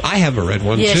red? I have a red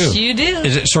one, too. Yes, you do.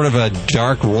 Is it sort of a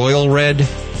dark royal red?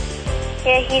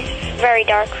 Yeah, he's very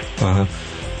dark. Uh-huh.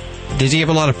 Does he have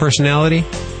a lot of personality?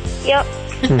 Yep.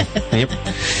 Yep.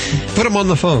 Put him on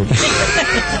the phone.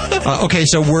 Okay,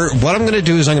 so what I'm going to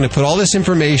do is I'm going to put all this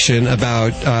information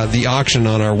about the auction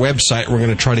on our website. We're going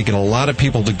to try to get a lot of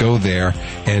people to go there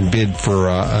and bid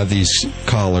for these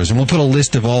collars. And we'll put a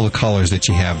list of all the collars that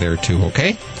you have there, too,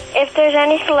 okay? If there's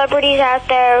any celebrities out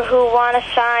there who want to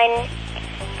sign,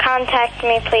 contact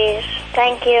me, please.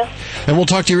 Thank you. And we'll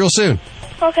talk to you real soon.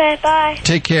 Okay, bye.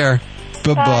 Take care.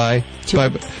 Bye-bye.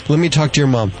 Bye. Let me talk to your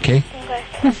mom, okay? Okay.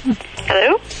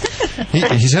 Hello?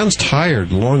 He sounds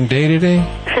tired. Long day today?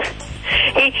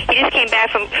 He just came back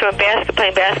from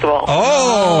playing basketball.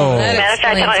 Oh! Matter of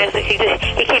fact, he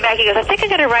came back, he goes, I think I'm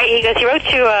going to write, he wrote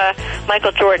to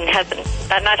Michael Jordan,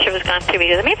 I'm not sure if it's gone through, he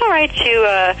goes, maybe I'll write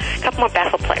to a couple more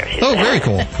basketball players. Oh, very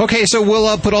cool. Okay, so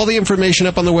we'll put all the information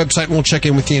up on the website and we'll check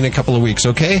in with you in a couple of weeks,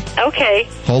 okay? Okay.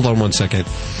 Hold on one second.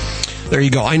 There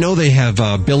you go. I know they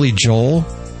have Billy Joel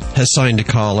has signed a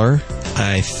collar.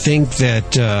 I think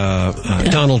that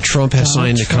Donald Trump has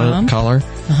signed a collar.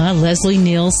 Leslie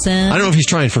Nielsen. I don't know if he's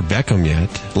trying for Beckham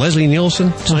yet. Leslie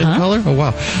Nielsen signed a collar? Oh,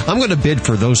 wow. I'm going to bid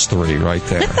for those three right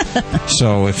there.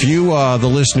 So if you, the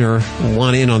listener,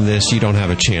 want in on this, you don't have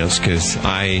a chance because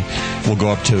I will go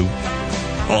up to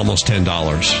almost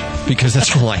 $10 because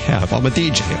that's all I have. I'm a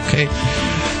DJ, okay?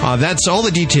 That's all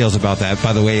the details about that,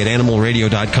 by the way, at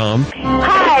animalradio.com.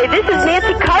 Hi, this is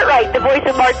Nancy Cartwright, the voice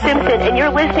of Bart Simpson, and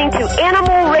you're listening to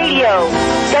Animal Radio.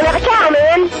 Don't have a cow,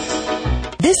 man.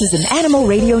 This is an Animal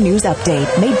Radio News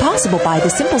Update made possible by the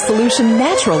Simple Solution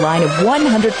Natural line of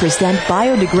 100%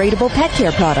 biodegradable pet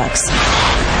care products.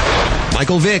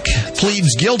 Michael Vick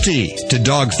pleads guilty to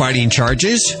dog-fighting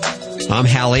charges. I'm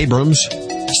Hal Abrams.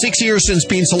 6 years since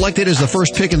being selected as the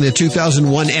first pick in the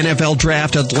 2001 NFL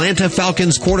Draft, Atlanta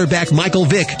Falcons quarterback Michael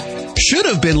Vick should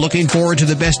have been looking forward to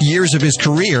the best years of his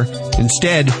career.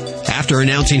 Instead, after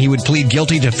announcing he would plead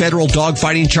guilty to federal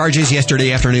dogfighting charges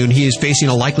yesterday afternoon, he is facing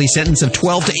a likely sentence of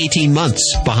 12 to 18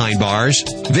 months behind bars.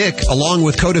 Vick, along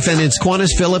with co-defendants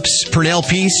Quantas Phillips, Pernell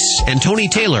Peace, and Tony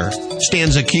Taylor,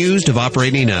 stands accused of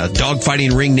operating a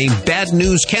dogfighting ring named Bad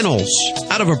News Kennels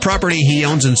out of a property he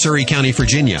owns in Surrey County,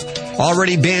 Virginia.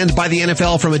 Already banned by the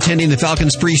NFL from attending the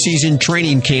Falcons' preseason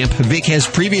training camp, Vick has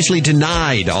previously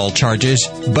denied all charges,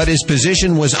 but his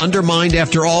position was undermined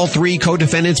after all three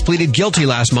co-defendants pleaded guilty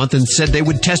last month and said they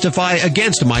would testify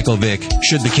against Michael Vick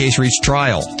should the case reach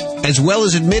trial. As well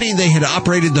as admitting they had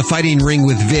operated the fighting ring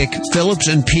with Vick, Phillips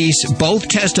and Peace both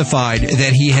testified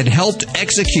that he had helped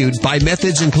execute by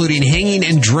methods including hanging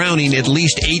and drowning at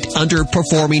least 8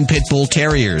 underperforming pit bull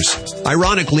terriers.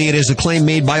 Ironically, it is a claim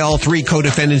made by all 3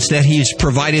 co-defendants that he's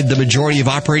provided the majority of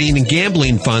operating and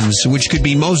gambling funds, which could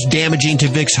be most damaging to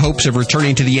Vick's hopes of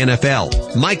returning to the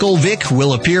NFL. Michael Vick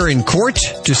will appear in court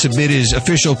to submit his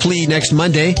official plea next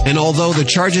Monday, and although the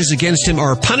charges against him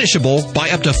are punishable by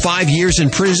up to 5 years in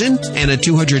prison and a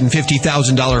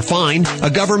 $250,000 fine, a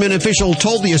government official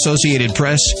told the Associated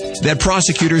Press that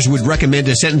prosecutors would recommend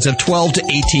a sentence of 12 to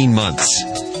 18 months.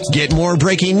 Get more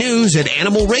breaking news at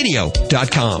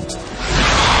animalradio.com.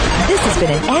 This has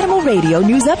been an Animal Radio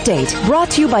News Update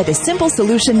brought to you by the Simple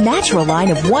Solution Natural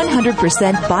line of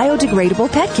 100%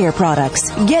 biodegradable pet care products.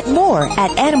 Get more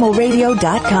at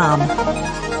animalradio.com.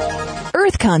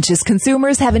 Earth-conscious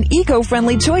consumers have an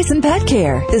eco-friendly choice in pet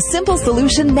care. The Simple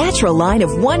Solution Natural line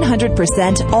of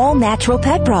 100% all-natural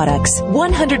pet products.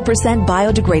 100%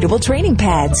 biodegradable training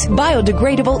pads.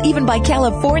 Biodegradable even by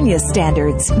California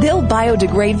standards. They'll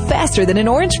biodegrade faster than an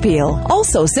orange peel.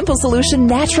 Also, Simple Solution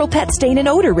Natural Pet Stain and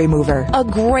Odor Remover. A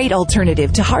great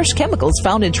alternative to harsh chemicals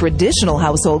found in traditional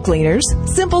household cleaners.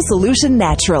 Simple Solution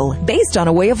Natural. Based on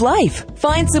a way of life.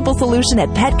 Find Simple Solution at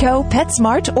Petco,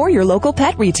 PetSmart, or your local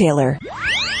pet retailer.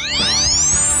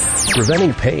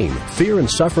 Preventing pain, fear, and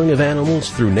suffering of animals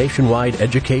through nationwide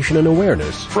education and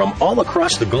awareness from all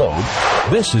across the globe.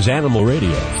 This is Animal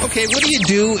Radio. Okay, what do you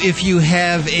do if you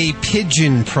have a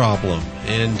pigeon problem?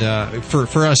 And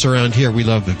for us around here, we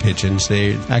love the pigeons.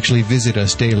 They actually visit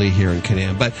us daily here in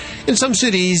Canam. But in some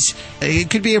cities, it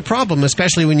could be a problem,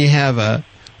 especially when you have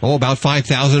about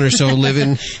 5,000 or so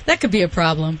living. That could be a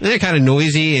problem. They're kind of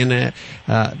noisy and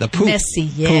the poop. Messy,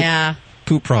 yeah.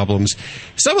 Poop problems.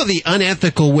 Some of the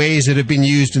unethical ways that have been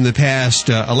used in the past,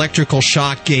 electrical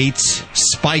shock gates,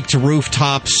 spiked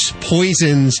rooftops,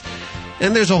 poisons,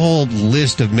 and there's a whole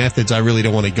list of methods I really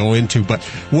don't want to go into. But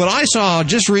what I saw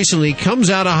just recently comes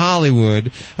out of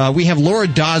Hollywood. We have Laura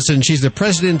Dodson. She's the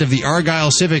president of the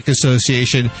Argyle Civic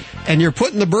Association, and you're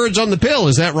putting the birds on the pill.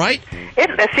 Is that right?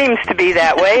 It seems to be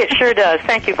that way. It sure does.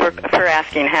 Thank you for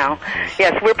asking, Hal.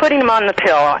 Yes, we're putting them on the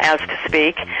pill, as to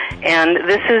speak, and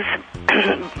this is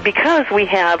because we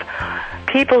have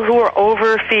people who are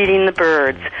overfeeding the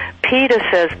birds. PETA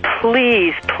says,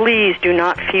 please do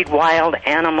not feed wild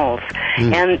animals.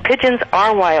 And pigeons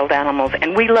are wild animals,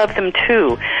 and we love them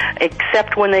too,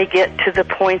 except when they get to the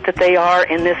point that they are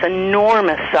in this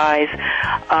enormous size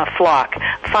flock.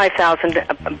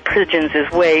 5,000 pigeons is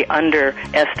way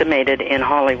underestimated in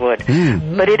Hollywood.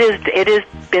 But it has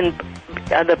been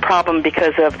the problem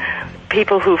because of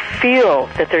people who feel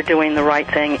that they're doing the right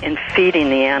thing in feeding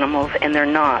the animals, and they're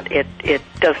not. It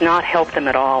does not help them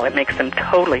at all. It makes them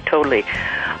totally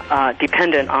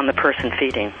dependent on the person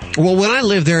feeding. Well, when I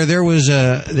lived there was,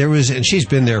 and she's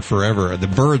been there forever, the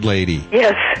bird lady.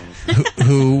 Yes.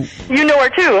 Who you know her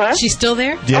too, huh? She's still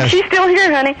there? Yes. Oh, she's still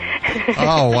here, honey.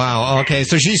 Oh, wow. Okay,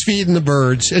 so she's feeding the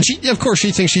birds, and of course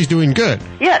she thinks she's doing good.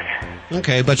 Yes.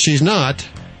 Okay, but she's not.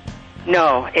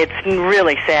 No, it's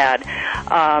really sad.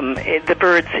 The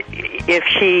birds, if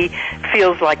she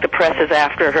feels like the press is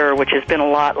after her, which has been a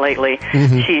lot lately,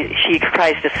 she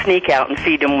tries to sneak out and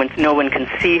feed them when no one can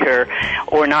see her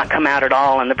or not come out at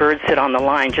all, and the birds sit on the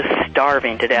line just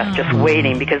starving to death, just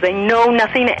waiting, because they know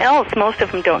nothing else. Most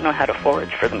of them don't know how to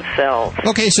forage for themselves.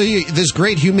 Okay, so this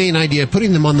great humane idea,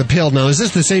 putting them on the pill. Now, is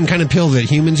this the same kind of pill that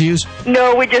humans use?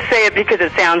 No, we just say it because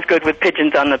it sounds good with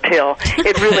pigeons on the pill.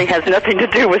 It really has nothing to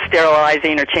do with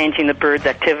sterilizing or changing the bird's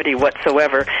activity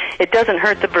whatsoever. It doesn't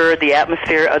hurt the bird, the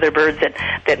atmosphere, other birds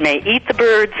that may eat the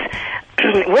birds.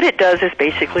 What it does is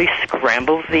basically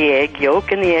scrambles the egg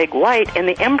yolk and the egg white, and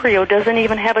the embryo doesn't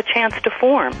even have a chance to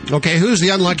form. Okay, who's the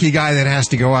unlucky guy that has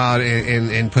to go out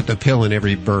and put the pill in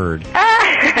every bird?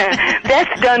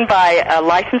 That's done by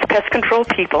licensed pest control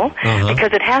people,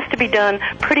 because it has to be done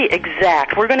pretty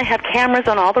exact. We're going to have cameras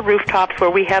on all the rooftops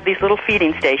where we have these little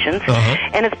feeding stations,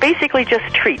 and it's basically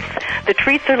just treats. The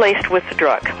treats are laced with the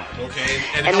drug. Okay.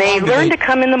 And they learn to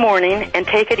come in the morning and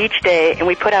take it each day, and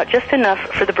we put out just enough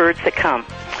for the birds that come.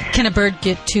 Can a bird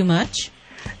get too much?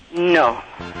 No.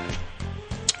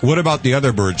 What about the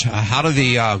other birds? How do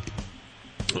the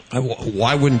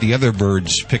Why wouldn't the other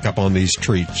birds pick up on these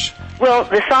treats? Well,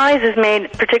 the size is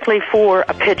made particularly for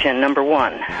a pigeon, number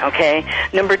one, okay?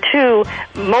 Number two,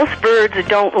 most birds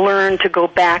don't learn to go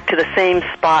back to the same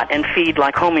spot and feed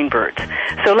like hummingbirds.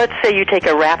 So let's say you take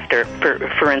a raptor,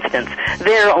 for instance.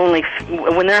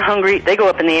 When they're hungry, they go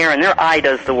up in the air and their eye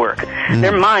does the work.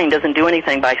 Their mind doesn't do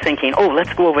anything by thinking, oh,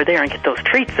 let's go over there and get those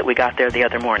treats that we got there the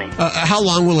other morning. How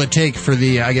long will it take for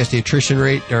the attrition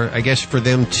rate, or I guess for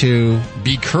them to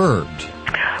be curbed?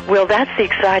 Well, that's the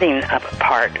exciting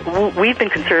part. We've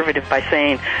been conservative by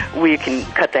saying we can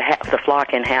cut the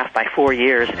flock in half by 4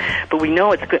 years, but we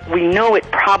know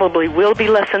it probably will be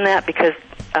less than that because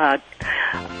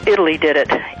Italy did it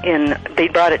they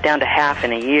brought it down to half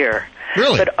in a year.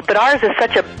 Really? But ours is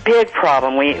such a big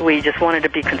problem, we just wanted to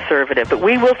be conservative. But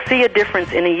we will see a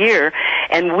difference in a year,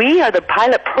 and we are the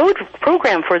pilot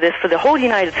program for this for the whole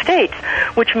United States,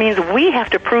 which means we have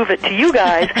to prove it to you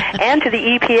guys and to the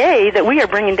EPA that we are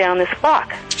bringing down this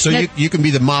flock. So you can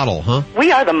be the model, huh?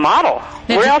 We are the model.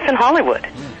 Where else in Hollywood?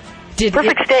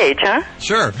 Perfect stage, huh?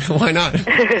 Sure, why not?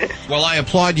 Well, I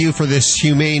applaud you for this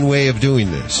humane way of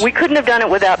doing this. We couldn't have done it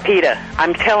without PETA.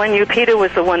 I'm telling you, PETA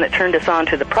was the one that turned us on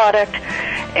to the product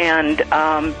and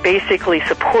basically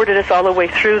supported us all the way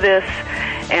through this.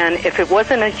 And if it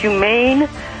wasn't a humane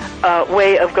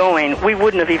way of going, we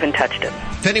wouldn't have even touched it.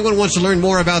 If anyone wants to learn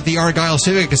more about the Argyle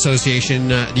Civic Association,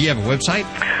 do you have a website?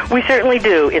 We certainly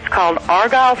do. It's called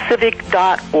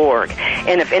argylecivic.org.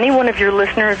 And if any one of your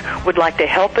listeners would like to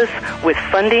help us with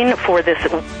funding for this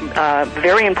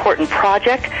very important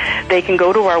project, they can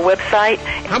go to our website.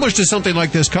 How much does something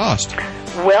like this cost?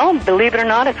 Well, believe it or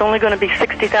not, it's only going to be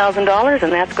 $60,000,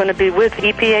 and that's going to be with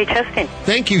EPA testing.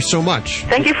 Thank you so much.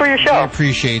 Thank you for your show. I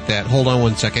appreciate that. Hold on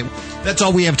one second. That's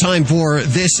all we have time for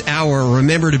this hour.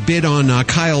 Remember to bid on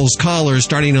Kyle's collars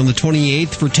starting on the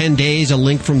 28th for 10 days. A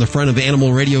link from the front of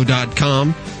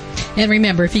animalradio.com. And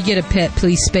remember, if you get a pet,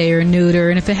 please spay or neuter.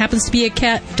 And if it happens to be a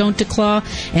cat, don't declaw.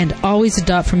 And always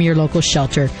adopt from your local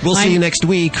shelter. We'll see you next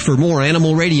week for more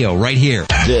Animal Radio right here.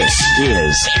 This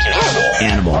is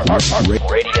Animal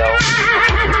Radio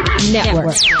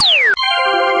Network.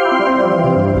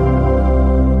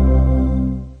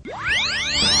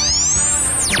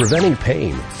 Preventing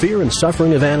pain, fear, and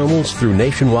suffering of animals through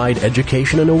nationwide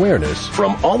education and awareness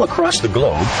from all across the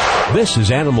globe. This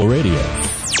is Animal Radio.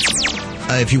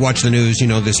 If you watch the news, you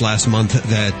know this last month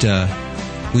that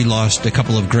we lost a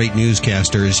couple of great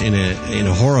newscasters in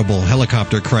a horrible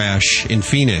helicopter crash in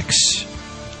Phoenix.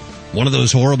 One of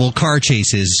those horrible car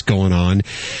chases going on.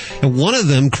 And one of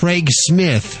them, Craig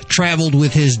Smith, traveled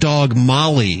with his dog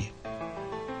Molly.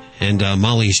 And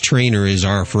Molly's trainer is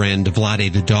our friend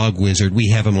Vladae, the dog wizard. We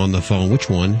have him on the phone. Which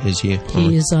one is he on?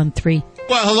 He is on 3.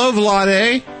 Well, hello,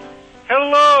 Vladae.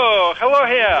 Hello,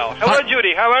 Hal. Hello,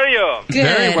 Judy. How are you? Good.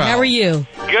 Very well. How are you?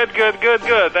 Good.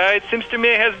 It seems to me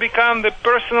it has become the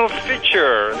personal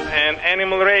feature in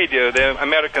Animal Radio, the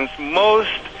Americans' most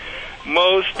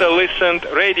listened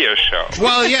radio show.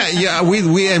 Well, yeah, we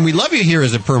love you here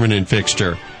as a permanent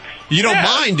fixture. You don't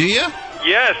mind, do you?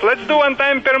 Yes, let's do one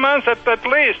time per month at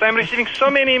least. I'm receiving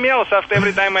so many emails after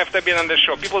every time I've been on the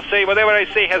show. People say whatever I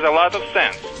say has a lot of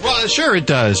sense. Well, sure it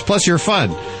does. Plus, you're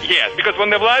fun. Yes, because when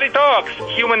the Vladae talks,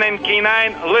 human and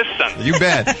canine listen. You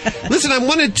bet. Listen, I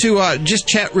wanted to just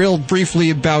chat real briefly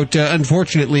about,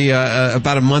 unfortunately,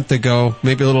 about a month ago,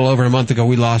 maybe a little over a month ago,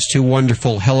 we lost 2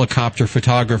 wonderful helicopter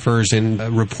photographers and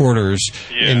reporters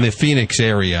in the Phoenix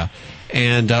area.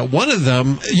 And one of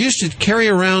them used to carry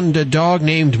around a dog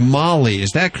named Molly.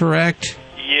 Is that correct?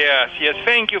 Yes.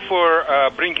 Thank you for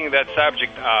bringing that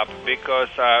subject up, because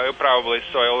you probably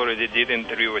saw I already did an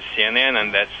interview with CNN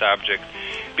on that subject,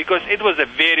 because it was a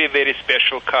very, very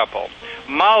special couple.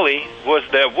 Molly was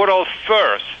the world's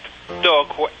first dog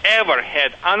who ever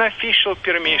had unofficial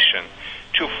permission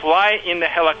to fly in the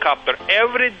helicopter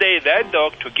every day. That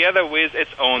dog, together with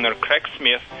its owner, Craig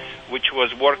Smith, which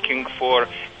was working for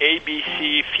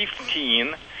ABC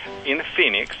 15 in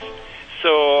Phoenix.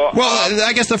 So, well,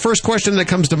 I guess the first question that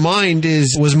comes to mind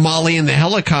is, was Molly in the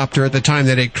helicopter at the time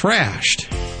that it crashed?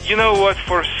 You know what?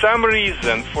 For some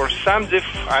reason,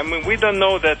 we don't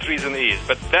know what that reason is,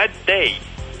 but that day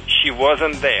she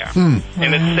wasn't there, and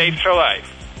it saved her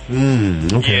life.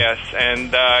 Okay. Yes,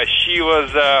 and she was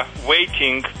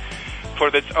waiting for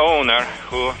its owner,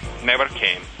 who never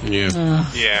came. Yeah.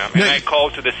 And I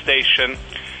called to the station,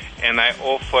 and I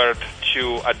offered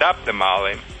to adopt the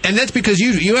Molly. And that's because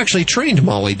you actually trained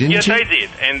Molly, didn't you? Yes, I did,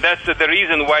 and that's the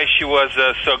reason why she was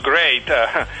so great,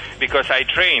 because I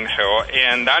trained her.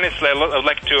 And honestly, I'd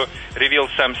like to reveal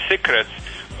some secrets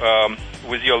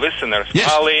with your listeners. Yes.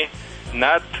 Molly,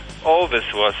 not always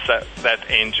was that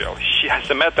angel. She, as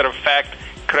a matter of fact,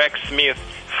 Craig Smith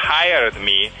hired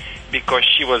me because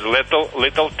she was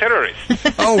little terrorist.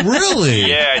 Oh, really?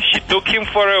 Yeah, she took him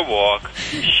for a walk.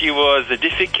 She was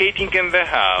defecating in the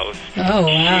house. Oh,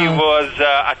 wow. She was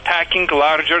attacking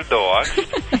larger dogs.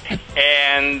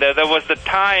 And there was the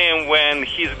time when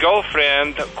his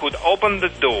girlfriend could open the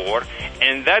door,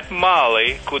 and that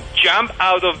Molly could jump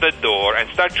out of the door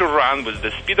and start to run with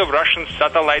the speed of Russian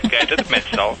satellite-guided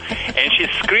missile. And she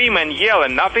screamed and yelled,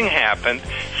 and nothing happened.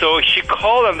 So she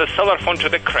called on the cellular phone to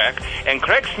the Craig, and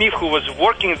Craig Smith, who was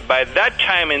working by that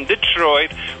time in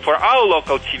Detroit for our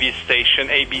local TV station,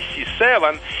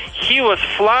 ABC7, he was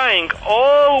flying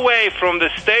all the way from the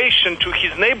station to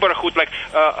his neighborhood, like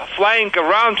flying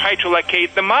around trying to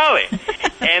locate the Molly.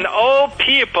 And all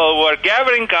people were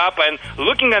gathering up and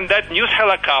looking at that news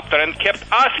helicopter and kept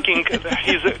asking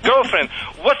his girlfriend,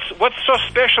 what's so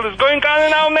special is going on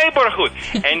in our neighborhood?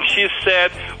 And she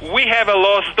said, we have a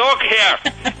lost dog here.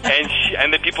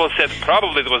 And the people said,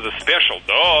 probably it was a special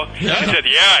dog. Yeah. She said,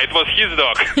 yeah, it was his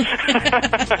dog.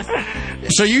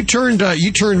 So you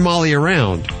turned Molly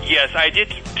around. Yes, I did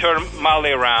turn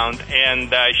Molly around,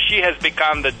 and she has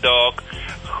become the dog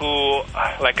who,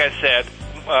 like I said,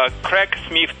 Craig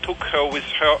Smith took her with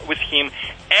him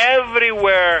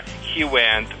everywhere he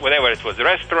went, whatever it was a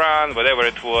restaurant, whatever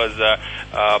it was a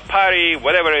party,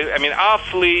 whatever,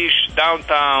 off leash,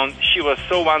 downtown. She was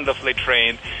so wonderfully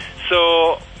trained.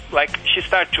 So, she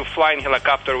started to fly in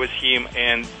helicopter with him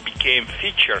and became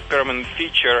permanent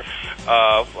feature.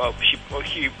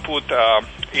 He put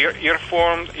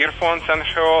earphones on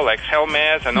her, like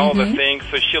helmets and all the things,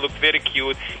 so she looked very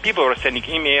cute. People were sending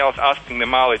emails, asking the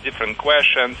Molly different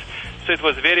questions. So it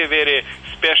was very, very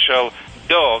special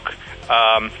dog.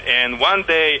 And one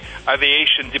day,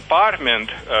 aviation department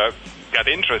got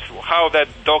interested how that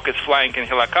dog is flying in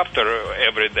helicopter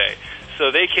every day. So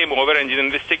they came over and did an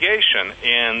investigation,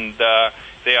 and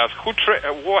they asked,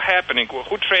 what happening?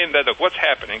 Who trained that dog? What's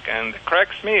happening? And Craig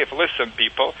Smith, listen,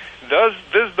 people,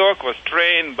 this dog was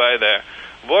trained by the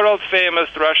world-famous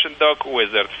Russian dog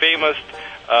wizard, famous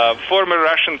former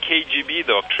Russian KGB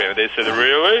dog trainer. They said,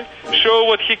 really? Show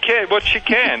what she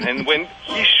can. And when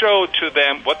he showed to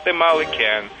them what the Molly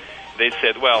can, they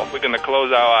said, well, we're going to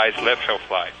close our eyes, let her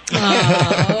fly.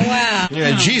 Oh, wow.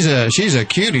 Yeah, she's a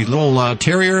cutie, little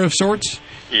terrier of sorts.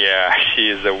 Yeah, she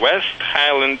is a West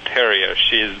Highland Terrier.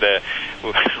 She's the,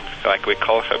 like we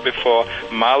called her before,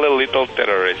 Molly Little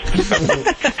Terrorist.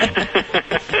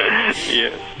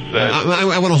 Yes.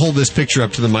 I want to hold this picture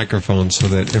up to the microphone so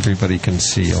that everybody can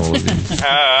see all of these.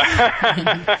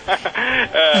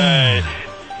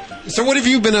 So what have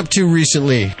you been up to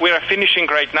recently? We are finishing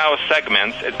right now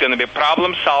segments. It's going to be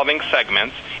problem-solving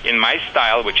segments in my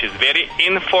style, which is very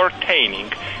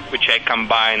infotaining, which I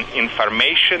combine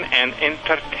information and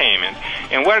entertainment.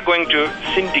 And we're going to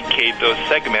syndicate those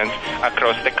segments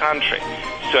across the country.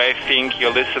 So I think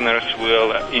your listeners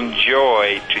will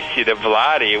enjoy to see the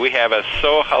Vladae. We have a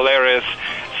so hilarious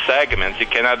segments. You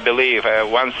cannot believe.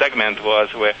 One segment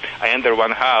was where I enter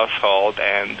one household,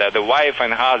 and the wife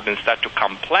and husband start to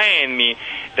complain me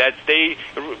that they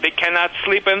cannot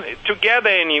sleep together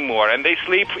anymore, and they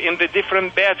sleep in the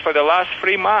different beds for the last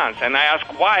 3 months. And I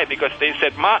asked why, because they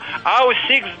said, our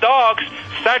 6 dogs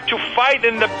start to fight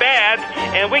in the bed,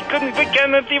 and we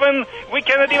cannot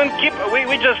even keep.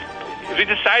 We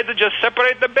decided to just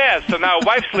separate the beds. So now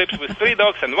wife sleeps with 3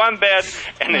 dogs in one bed,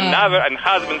 and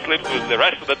husband sleeps with the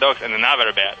rest of the dogs in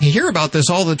another bed. You hear about this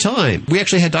all the time. We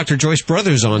actually had Dr. Joyce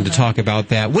Brothers on to talk about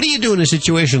that. What do you do in a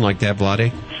situation like that,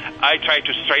 Vladae? I try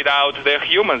to straight out the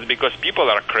humans, because people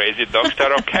are crazy, dogs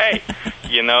are okay.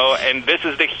 And this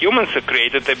is the humans who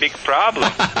created the big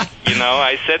problem.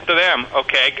 I said to them,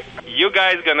 okay, you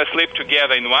guys gonna sleep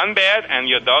together in one bed, and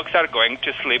your dogs are going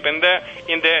to sleep in the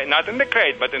not in the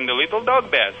crate, but in the little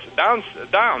dog beds down.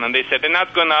 And they said they're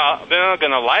not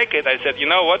gonna like it. I said, you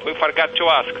know what? We forgot to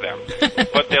ask them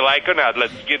what they like or not.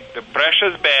 Let's get the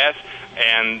precious beds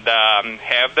and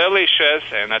have the leashes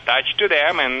and attach to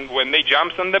them. And when they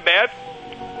jump on the bed,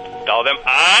 tell them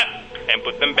and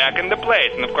put them back in the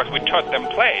place. And of course, we taught them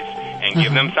place and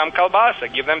give them some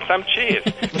kielbasa, give them some cheese.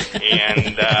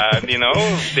 And,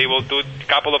 they will do it a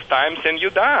couple of times and you're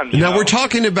done. Now, we're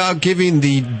talking about giving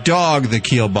the dog the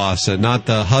kielbasa, not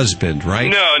the husband, right?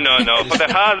 No. For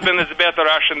the husband, it's better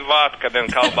Russian vodka than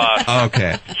kielbasa.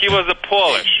 Okay. He was a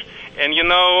Polish. And,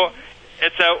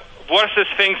 it's a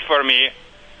worstest things for me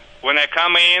when I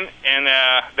come in and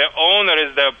the owner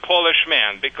is the Polish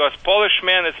man, because Polish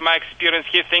man, is my experience,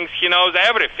 he thinks he knows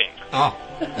everything. Oh.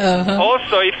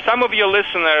 Also, if some of your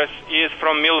listeners is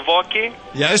from Milwaukee,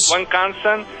 yes,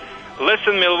 Wisconsin,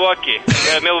 Listen, Milwaukee.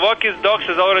 Milwaukee's dogs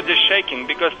is already shaking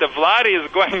because the Vladae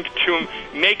is going to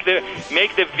make the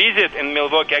visit in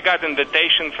Milwaukee. I got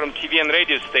invitation from TV and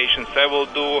radio stations. I will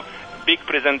do big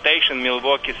presentation in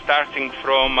Milwaukee starting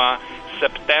from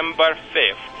September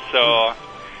 5th. So,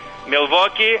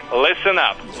 Milwaukee, listen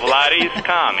up. Vladae is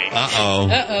coming.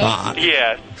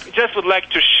 Yeah. Just would like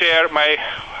to share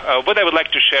what I would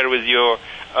like to share with you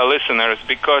listeners,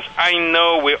 because I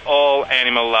know we're all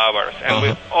animal lovers and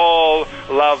we all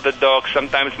love the dogs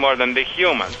sometimes more than the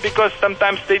humans, because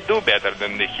sometimes they do better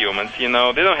than the humans. They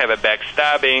don't have a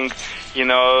backstabbing. They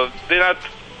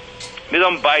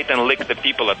don't bite and lick the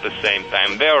people at the same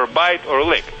time. They or bite or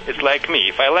lick. It's like me.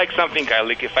 If I like something, I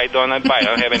lick. If I don't, I bite. I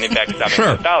don't have any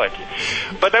backstabbing mentality.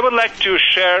 But I would like to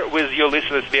share with your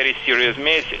listeners a very serious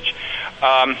message.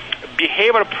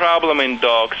 Behavior problem in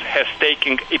dogs has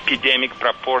taken epidemic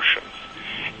proportions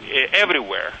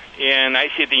everywhere. And I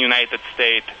see the United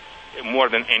States more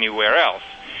than anywhere else.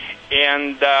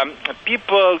 And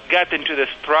people got into this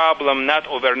problem not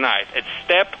overnight. It's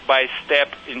step by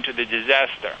step into the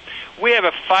disaster. We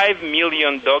have 5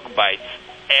 million dog bites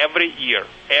every year.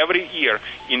 Every year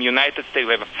in the United States,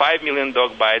 we have 5 million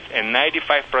dog bites, and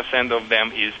 95% of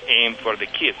them is aimed for the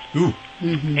kids.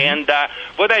 And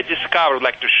what I discovered, I'd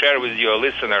like to share with your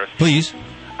listeners. Please.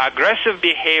 Aggressive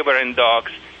behavior in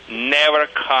dogs never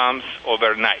comes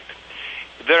overnight.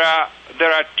 There are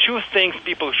two things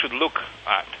people should look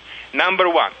at. Number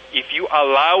one, if you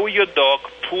allow your dog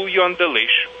pull you on the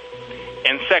leash,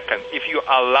 and second, if you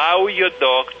allow your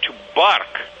dog to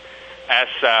bark as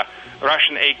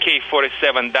Russian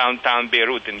AK-47 downtown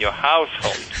Beirut in your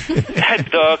household, that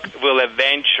dog will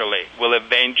eventually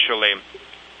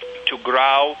to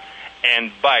growl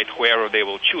and bite whoever they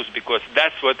will choose, because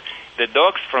that's what the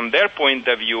dogs, from their point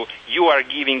of view, you are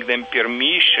giving them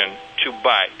permission to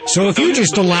bite. So if you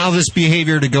just allow this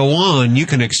behavior to go on, you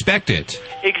can expect it.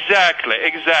 Exactly.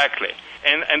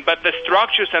 But the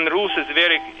structures and rules is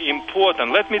very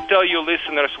important. Let me tell you,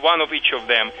 listeners, one of each of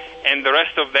them, and the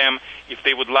rest of them, if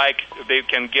they would like, they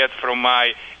can get from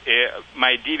my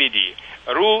DVD.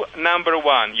 Rule number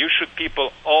one: you should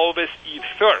people always eat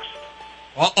first.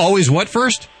 Always what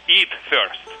first? Eat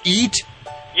first. Eat?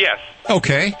 Yes.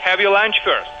 Okay. Have your lunch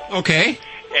first. Okay.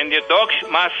 And your dog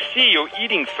must see you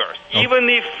eating first. Even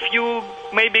if you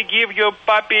maybe give your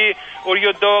puppy or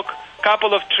your dog a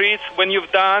couple of treats when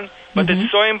you've done, but it's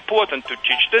so important to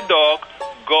teach the dog,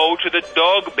 go to the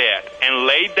dog bed and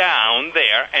lay down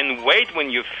there and wait when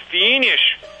you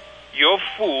finish your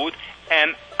food,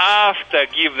 and after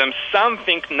give them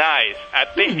something nice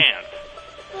at the end.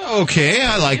 Okay,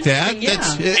 I like that. Yeah.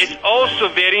 It's also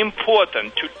very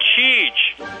important to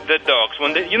teach the dogs.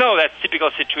 That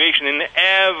typical situation in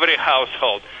every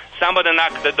household. Somebody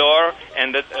knock the door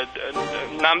and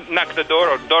knock the door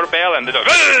or doorbell, and the dog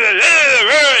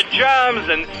jumps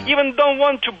and even don't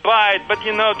want to bite, but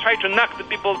try to knock the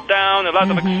people down. A lot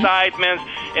of excitement,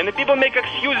 and the people make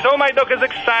excuses. Oh, my dog is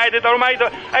excited, or my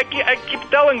dog. I keep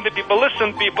telling the people,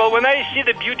 listen, people, when I see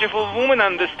the beautiful woman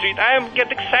on the street, I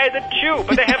get excited too,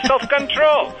 but I have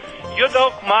self-control. Your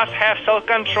dog must have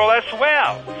self-control as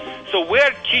well. So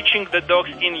we're teaching the dogs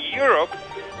in Europe.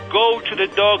 Go to the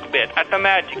dog bed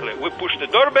automatically. We push the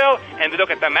doorbell, and the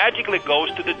dog automatically goes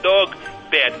to the dog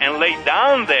bed and lay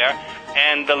down there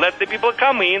and let the people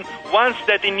come in. Once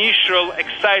that initial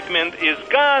excitement is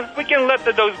gone, we can let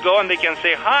the dogs go, and they can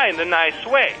say hi in a nice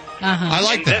way. I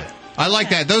like that. I like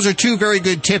that. Those are two very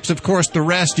good tips. Of course, the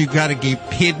rest you've got to keep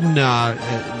hidden.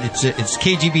 It's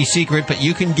KGB secret, but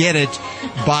you can get it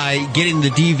by getting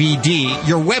the DVD.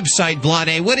 Your website,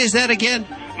 Vladae, what is that again?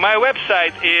 My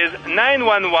website is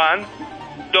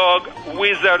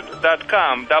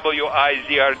 911dogwizard.com,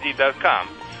 WIZRD.com.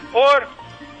 Or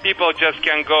people just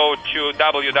can go to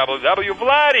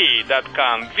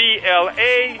www.vladae.com,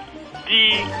 VLADAE.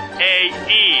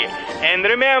 And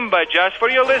remember, just for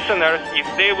your listeners, if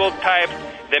they will type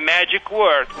the magic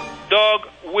word, Dog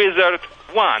Wizard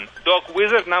 1, Dog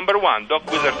Wizard number 1, Dog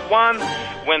Wizard 1,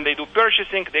 when they do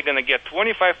purchasing, they're going to get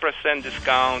 25%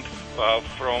 discount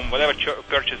from whatever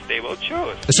purchase they will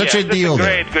choose. Such a deal.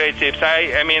 Great tips.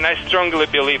 I strongly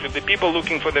believe if the people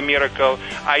looking for the miracle,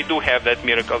 I do have that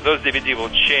miracle. Those DVD will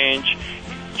change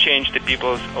the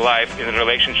people's life in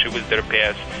relationship with their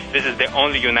pets. This is the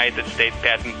only United States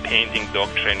patent-pending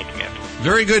dog training method.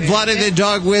 Very good. Vladae the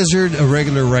Dog Wizard, a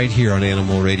regular right here on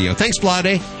Animal Radio. Thanks,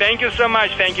 Vladae. Thank you so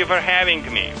much. Thank you for having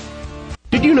me.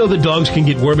 Did you know that dogs can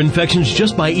get worm infections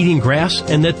just by eating grass,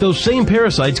 and that those same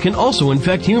parasites can also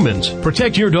infect humans?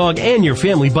 Protect your dog and your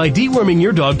family by deworming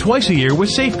your dog twice a year with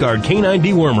Safeguard Canine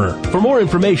Dewormer. For more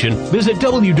information, visit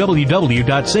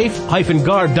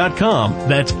www.safe-guard.com.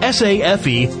 That's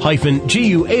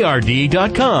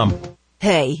SAFE-GUARD.com.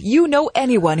 Hey, you know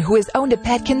anyone who has owned a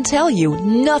pet can tell you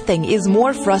nothing is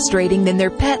more frustrating than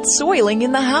their pet soiling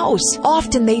in the house.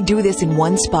 Often they do this in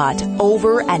one spot,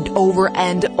 over and over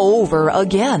and over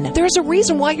again. There's a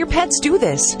reason why your pets do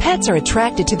this. Pets are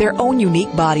attracted to their own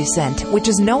unique body scent, which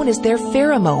is known as their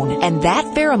pheromone, and that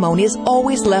pheromone is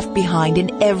always left behind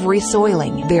in every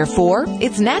soiling. Therefore,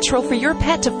 it's natural for your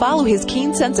pet to follow his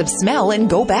keen sense of smell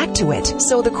and go back to it.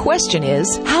 So the question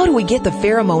is, how do we get the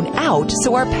pheromone out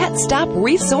so our pets stop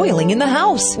resoiling in the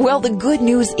house? Well, the good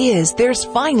news is there's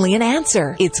finally an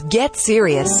answer. It's Get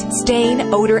Serious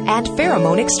Stain, Odor, and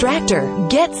Pheromone Extractor.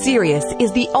 Get Serious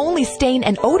is the only stain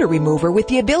and odor remover with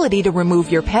the ability to remove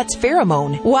your pet's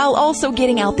pheromone while also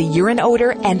getting out the urine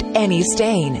odor and any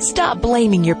stain. Stop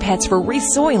blaming your pets for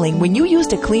resoiling when you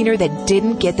used a cleaner that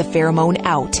didn't get the pheromone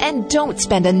out. And don't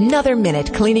spend another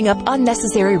minute cleaning up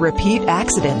unnecessary repeat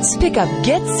accidents. Pick up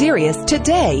Get Serious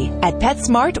today at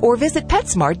PetSmart or visit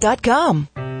PetSmart.com.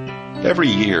 Every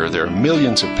year, there are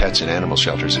millions of pets in animal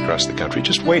shelters across the country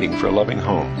just waiting for a loving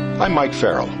home. I'm Mike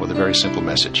Farrell with a very simple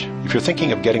message. If you're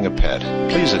thinking of getting a pet,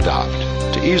 please adopt.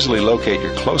 To easily locate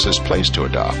your closest place to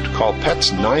adopt, call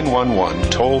Pets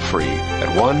 911 toll-free at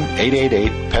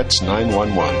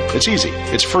 1-888-PETS-911. It's easy,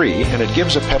 it's free, and it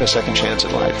gives a pet a second chance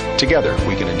at life. Together,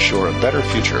 we can ensure a better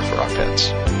future for our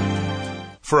pets.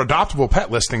 For adoptable pet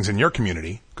listings in your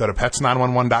community, go to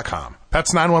pets911.com.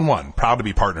 Pets 911, proud to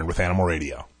be partnered with Animal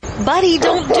Radio. Buddy,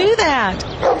 don't do that.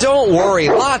 Don't worry,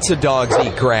 lots of dogs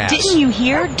eat grass. Didn't you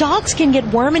hear? Dogs can get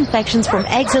worm infections from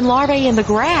eggs and larvae in the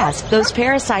grass. Those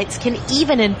parasites can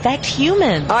even infect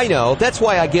humans. I know. That's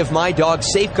why I give my dog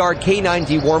Safeguard Canine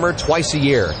Dewormer twice a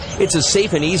year. It's a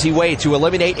safe and easy way to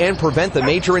eliminate and prevent the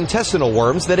major intestinal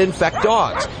worms that infect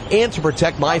dogs, and to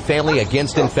protect my family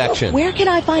against infection. Where can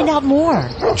I find out more?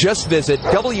 Just visit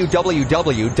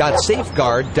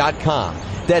www.safeguard.com.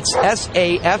 That's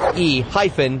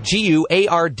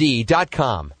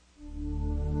SAFE-GUARD.com.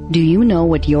 Do you know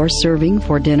what you're serving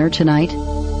for dinner tonight?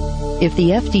 If the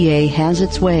FDA has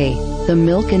its way, the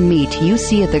milk and meat you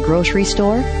see at the grocery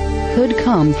store could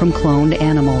come from cloned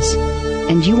animals.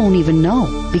 And you won't even know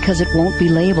because it won't be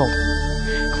labeled.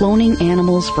 Cloning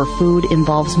animals for food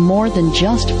involves more than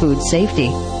just food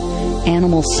safety.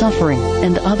 Animal suffering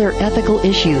and other ethical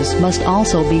issues must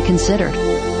also be considered.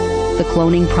 The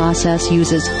cloning process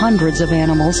uses hundreds of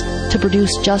animals to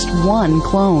produce just one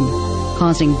clone,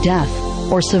 causing death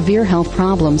or severe health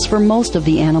problems for most of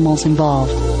the animals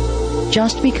involved.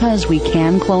 Just because we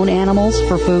can clone animals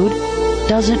for food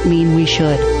doesn't mean we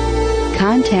should.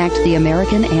 Contact the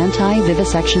American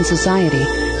Anti-Vivisection Society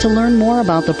to learn more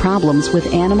about the problems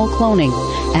with animal cloning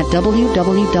at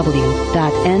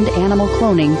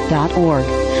www.endanimalcloning.org.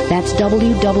 That's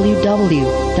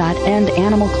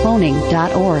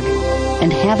www.endanimalcloning.org.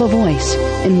 And have a voice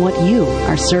in what you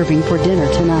are serving for dinner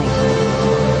tonight.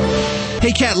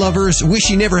 Hey, cat lovers, wish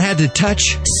you never had to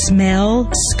touch, smell,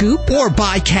 scoop, or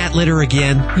buy cat litter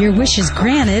again? Your wish is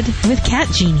granted with Cat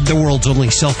Genie. The world's only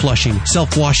self-flushing,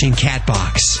 self-washing cat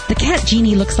box. The Cat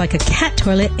Genie looks like a cat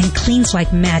toilet and cleans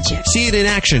like magic. See it in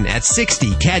action at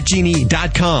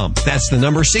 60catgenie.com. That's the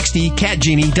number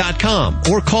 60catgenie.com.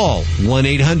 Or call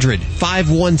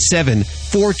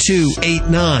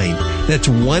 1-800-517-4289. That's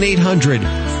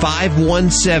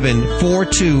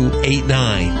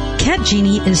 1-800-517-4289. Cat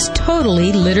Genie is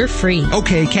totally litter-free.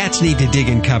 Okay, cats need to dig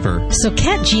and cover. So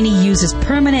Cat Genie uses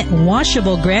permanent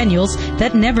washable granules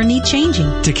that never need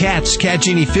changing. To cats, Cat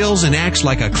Genie fills and acts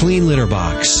like a clean litter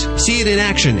box. See it in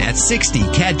action at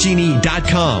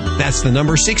 60catgenie.com. That's the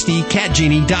number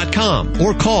 60catgenie.com.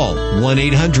 Or call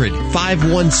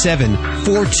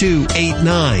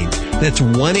 1-800-517-4289. That's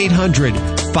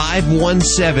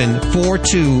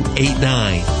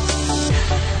 1-800-517-4289.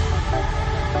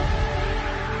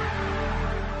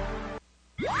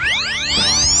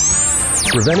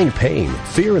 Preventing pain,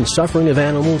 fear, and suffering of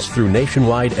animals through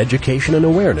nationwide education and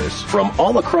awareness from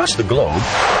all across the globe.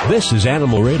 This is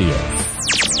Animal Radio.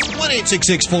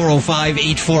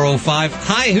 1-866-405-8405.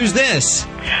 Hi, who's this?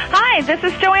 Hi, this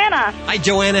is Joanna. Hi,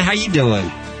 Joanna. How you doing?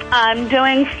 I'm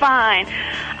doing fine.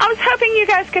 I was hoping you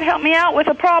guys could help me out with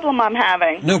a problem I'm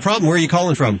having. No problem. Where are you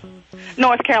calling from?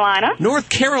 North Carolina. North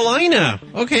Carolina.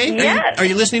 Okay. Yes. Are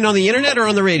you listening on the internet or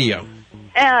on the radio?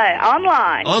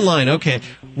 Online. Online, okay.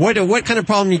 What kind of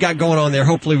problem you got going on there?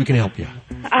 Hopefully we can help you.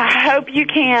 hope you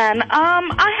can.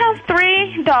 I have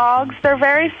 3 dogs. They're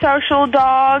very social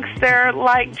dogs. They're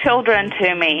like children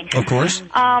to me. Of course.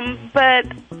 But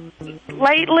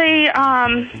lately,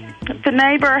 the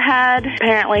neighbor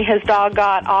apparently his dog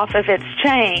got off of its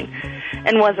chain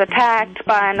and was attacked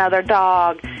by another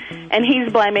dog. And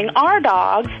he's blaming our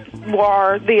dogs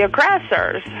were the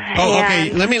aggressors. Oh,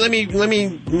 okay. Let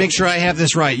me make sure I have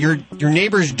this right. Your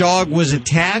neighbor's dog was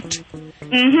attacked?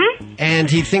 Mm-hmm. And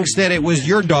he thinks that it was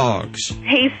your dogs.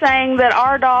 He's saying that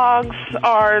our dogs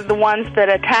are the ones that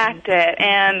attacked it,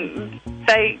 and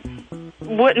they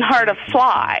wouldn't hurt a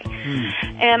fly.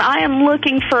 And I am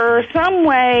looking for some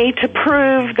way to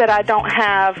prove that I don't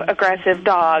have aggressive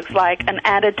dogs, like an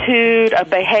attitude, a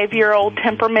behavioral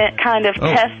temperament kind of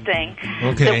testing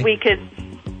that we could...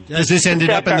 Has this ended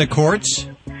up in the courts?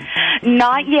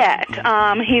 Not yet.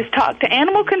 He's talked to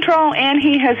animal control, and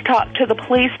he has talked to the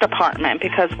police department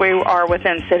because we are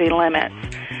within city limits.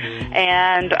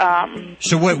 And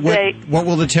so what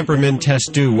will the temperament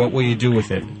test do? What will you do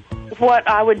with it? What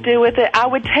I would do with it, I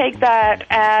would take that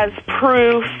as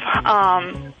proof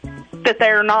that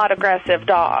they're not aggressive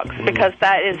dogs, because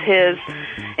that is his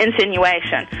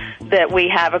insinuation, that we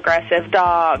have aggressive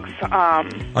dogs.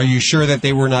 Are you sure that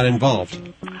they were not involved?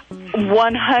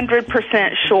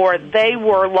 100% sure. They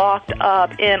were locked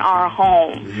up in our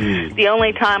home. The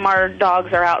only time our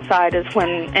dogs are outside is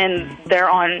and they're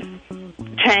on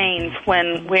chains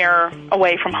when we're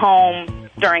away from home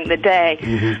during the day.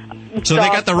 So they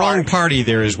got the wrong party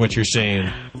there, is what you're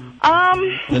saying.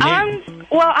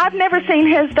 I've never seen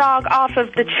his dog off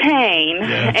of the chain,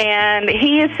 and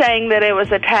he is saying that it was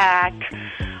attacked.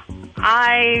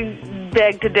 I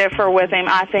beg to differ with him.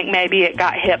 I think maybe it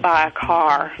got hit by a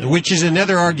car. Which is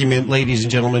another argument, ladies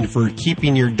and gentlemen, for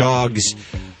keeping your dogs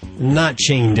not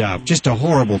chained up. Just a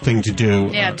horrible thing to do.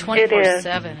 Yeah,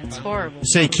 24/7. It's horrible.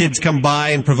 Say kids come by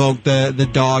and provoke the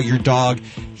dog, your dog.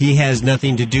 He has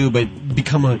nothing to do but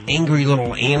become an angry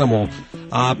little animal.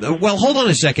 Well, hold on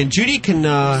a second. Judy can...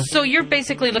 So you're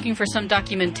basically looking for some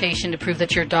documentation to prove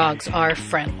that your dogs are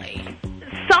friendly.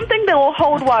 Something that will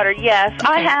hold water, yes. Okay.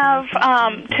 I have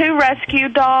 2 rescue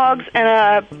dogs and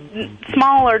a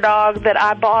smaller dog that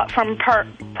I bought from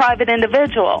private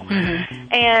individual.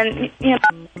 And, you know,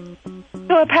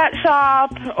 to a pet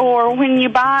shop or when you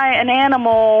buy an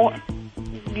animal,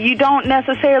 you don't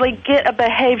necessarily get a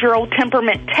behavioral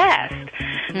temperament test.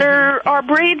 There are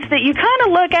breeds that you kind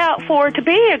of look out for to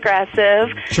be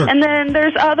aggressive, and then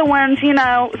there's other ones, you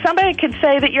know, somebody could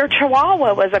say that your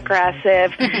Chihuahua was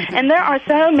aggressive, and there are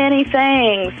so many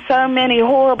things, so many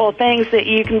horrible things that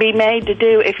you can be made to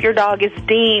do if your dog is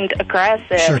deemed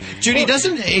aggressive. Sure. Judy,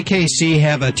 doesn't AKC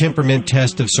have a temperament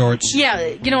test of sorts?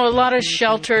 Yeah, you know, a lot of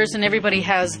shelters and everybody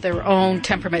has their own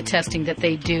temperament testing that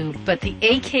they do, but the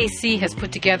AKC has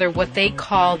put together what they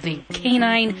call the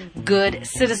Canine Good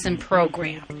Citizen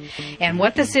Program. And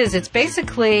what this is, it's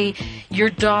basically your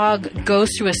dog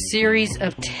goes through a series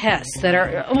of tests that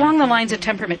are along the lines of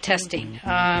temperament testing.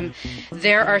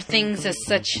 There are things as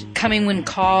such coming when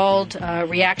called,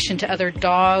 reaction to other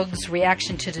dogs,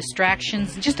 reaction to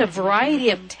distractions, just a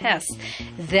variety of tests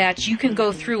that you can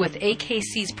go through with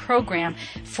AKC's program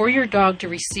for your dog to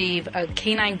receive a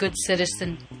Canine Good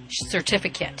Citizen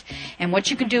certificate. And what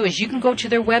you can do is you can go to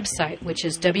their website, which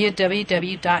is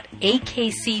www.akc.org,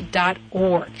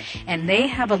 and they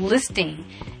have a listing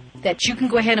that you can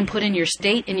go ahead and put in your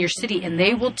state, in your city, and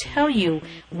they will tell you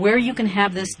where you can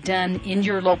have this done in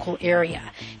your local area.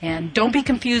 And don't be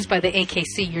confused by the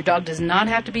AKC. Your dog does not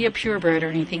have to be a purebred or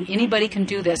anything. Anybody can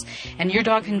do this, and your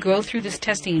dog can go through this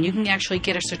testing, and you can actually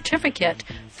get a certificate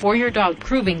for your dog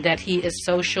proving that he is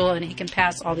social and he can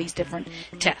pass all these different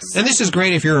tests. And this is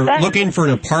great if you're looking for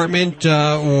an apartment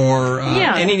or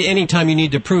any time you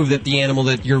need to prove that the animal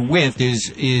that you're with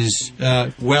is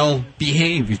well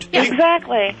behaved. Yeah.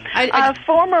 Exactly. A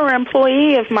former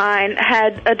employee of mine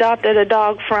had adopted a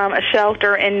dog from a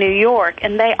shelter in New York,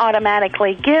 and they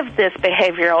automatically give this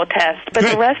behavioral test. But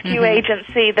the rescue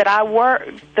agency that I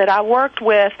worked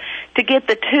with to get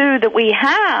the 2 that we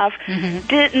have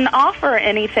didn't offer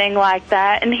anything like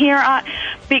that. And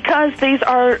because these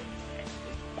are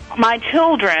my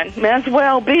children, may as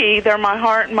well be, they're my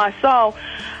heart and my soul,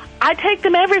 I take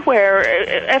them everywhere.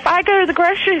 If I go to the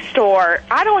grocery store,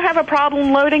 I don't have a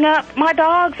problem loading up my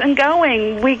dogs and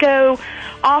going. We go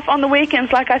off on the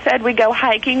weekends, like I said, we go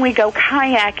hiking, we go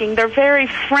kayaking. They're very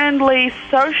friendly,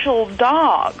 social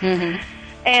dogs.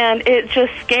 And it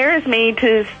just scares me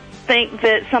to think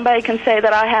that somebody can say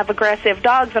that I have aggressive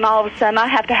dogs, and all of a sudden I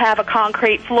have to have a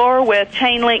concrete floor with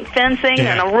chain link fencing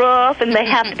and a roof, and they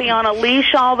have to be on a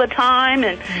leash all the time,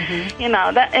 and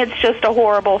that it's just a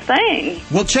horrible thing.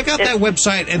 Well, check out that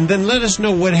website and then let us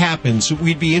know what happens.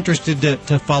 We'd be interested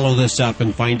to follow this up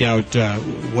and find out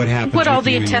what happens. What all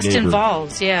the test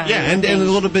involves, Yeah, and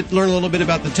learn a little bit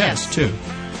about the test too.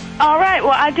 All right.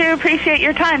 Well, I do appreciate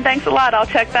your time. Thanks a lot. I'll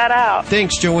check that out.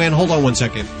 Thanks, Joanne. Hold on one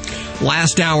second.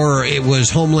 Last hour, it was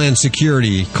Homeland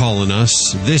Security calling us.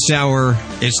 This hour,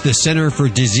 it's the Center for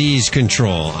Disease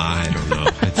Control. I don't know.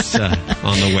 It's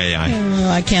on the way.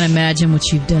 I can't imagine what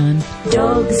you've done.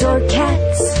 Dogs or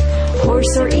cats,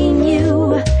 horse or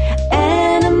emu,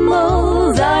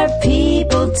 animals are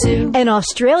people too. An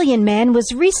Australian man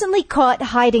was recently caught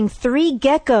hiding 3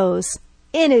 geckos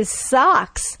in his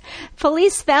socks.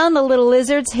 Police found the little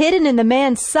lizards hidden in the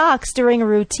man's socks during a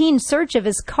routine search of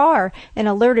his car and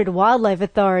alerted wildlife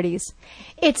authorities.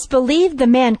 It's believed the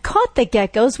man caught the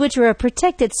geckos, which are a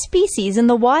protected species in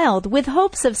the wild, with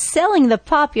hopes of selling the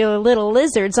popular little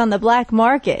lizards on the black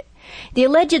market. The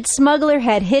alleged smuggler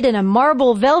had hidden a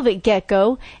marble velvet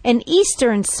gecko, an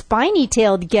eastern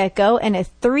spiny-tailed gecko, and a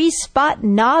 3-spot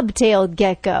knob-tailed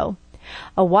gecko.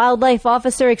 A wildlife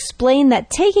officer explained that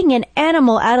taking an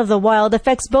animal out of the wild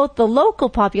affects both the local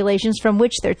populations from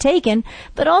which they're taken,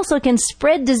 but also can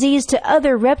spread disease to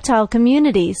other reptile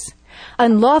communities.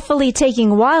 Unlawfully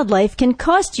taking wildlife can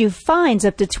cost you fines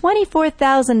up to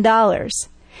 $24,000.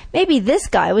 Maybe this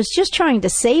guy was just trying to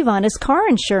save on his car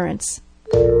insurance.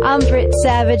 I'm Britt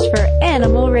Savage for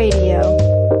Animal Radio.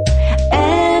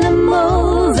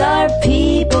 Animals are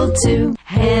people too.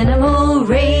 Animal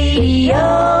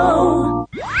Radio.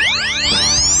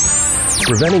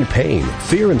 Preventing pain,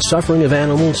 fear, and suffering of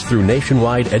animals through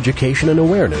nationwide education and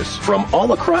awareness from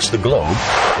all across the globe.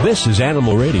 This is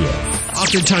Animal Radio.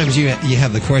 Oftentimes you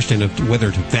have the question of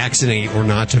whether to vaccinate or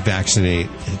not to vaccinate.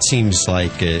 It seems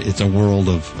like it's a world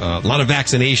of a lot of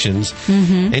vaccinations.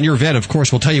 Mm-hmm. And your vet, of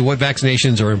course, will tell you what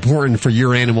vaccinations are important for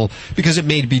your animal because it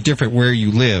may be different where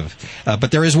you live.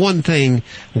 But there is one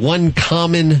one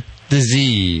common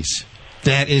disease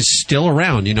that is still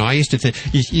around. I used to think,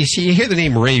 you hear the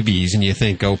name rabies and you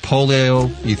think,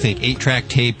 polio, you think 8-track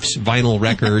tapes, vinyl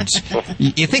records.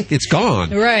 you think it's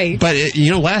gone. Right. But,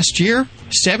 last year,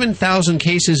 7,000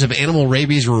 cases of animal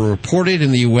rabies were reported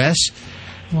in the U.S.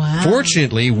 Wow.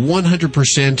 Fortunately,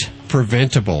 100%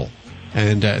 preventable.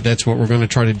 And that's what we're going to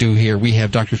try to do here. We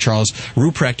have Dr. Charles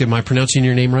Ruprecht. Am I pronouncing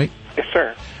your name right? Yes,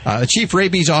 sir. Chief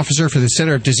Rabies Officer for the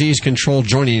Center of Disease Control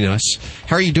joining us.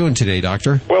 How are you doing today,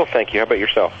 Doctor? Well, thank you. How about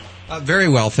yourself? Very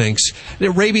well, thanks.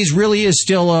 Rabies really is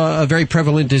still a very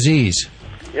prevalent disease.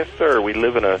 Yes, sir. We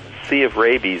live in a sea of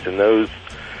rabies, and those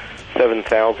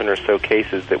 7,000 or so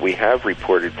cases that we have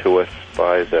reported to us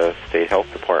by the state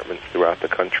health departments throughout the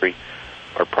country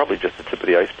are probably just the tip of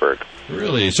the iceberg.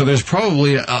 Really? So there's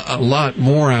probably a lot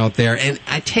more out there. And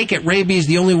I take it rabies,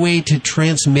 the only way to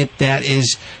transmit that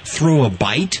is through a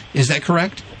bite. Is that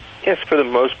correct? Yes, for the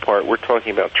most part. We're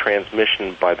talking about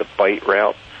transmission by the bite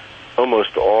route.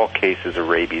 Almost all cases of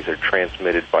rabies are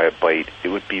transmitted by a bite. It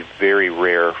would be very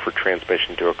rare for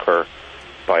transmission to occur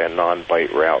by a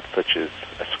non-bite route, such as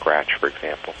a scratch, for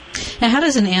example. Now, how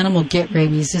does an animal get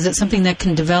rabies? Is it something that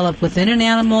can develop within an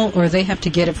animal, or they have to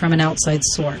get it from an outside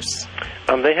source?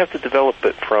 They have to develop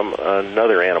it from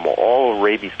another animal. All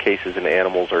rabies cases in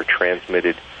animals are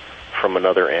transmitted from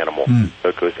another animal. So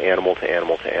it goes animal to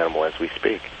animal to animal as we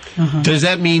speak. Uh-huh. Does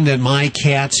that mean that my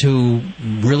cats who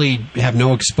really have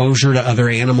no exposure to other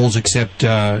animals except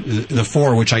the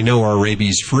 4, which I know are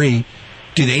rabies-free,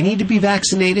 do they need to be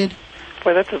vaccinated?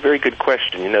 Well, that's a very good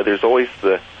question. There's always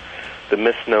the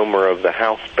misnomer of the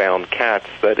housebound cats.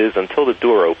 That is, until the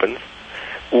door opens,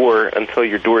 or until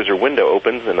your doors or window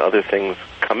opens and other things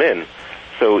come in.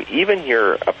 So even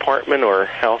your apartment or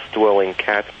house-dwelling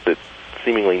cats that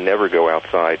seemingly never go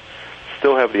outside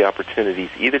still have the opportunities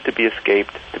either to be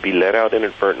escaped, to be let out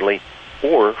inadvertently,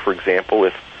 or, for example,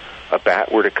 if a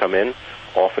bat were to come in,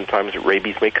 oftentimes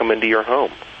rabies may come into your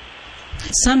home.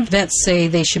 Some vets say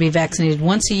they should be vaccinated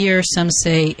once a year. Some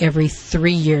say every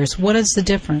 3 years. What is the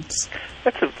difference?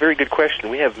 That's a very good question.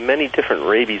 We have many different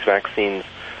rabies vaccines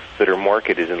that are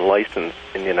marketed and licensed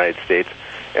in the United States,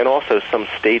 and also some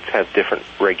states have different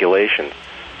regulations.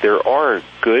 There are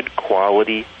good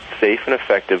quality, safe and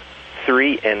effective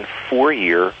 3- and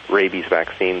 4-year rabies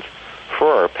vaccines for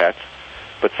our pets,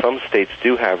 but some states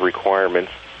do have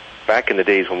requirements back in the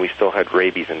days when we still had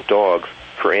rabies in dogs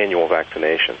for annual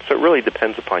vaccination. So it really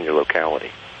depends upon your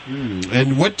locality.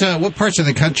 And what parts of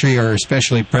the country are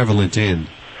especially prevalent in?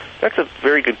 That's a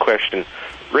very good question.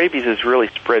 Rabies is really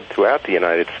spread throughout the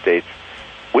United States,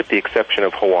 with the exception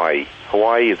of Hawaii.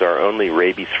 Hawaii is our only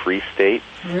rabies-free state.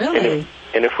 Really?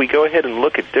 And if we go ahead and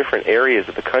look at different areas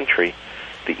of the country,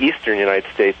 the eastern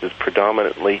United States is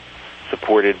predominantly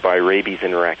supported by rabies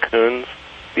in raccoons,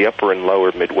 the upper and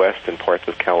lower Midwest and parts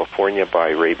of California by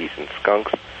rabies in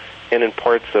skunks, and in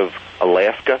parts of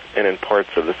Alaska and in parts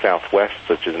of the Southwest,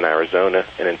 such as in Arizona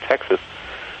and in Texas,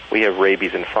 we have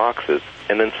rabies in foxes.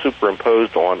 And then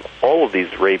superimposed on all of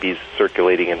these rabies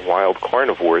circulating in wild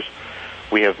carnivores,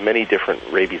 we have many different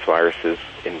rabies viruses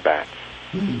in bats.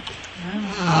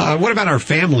 What about our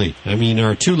family? I mean,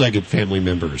 our two-legged family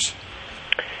members.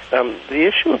 The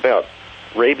issue about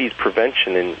rabies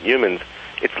prevention in humans,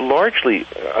 it's largely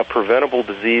a preventable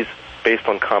disease based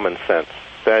on common sense.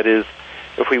 That is,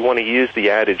 if we want to use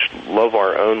the adage, love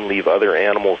our own, leave other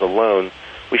animals alone,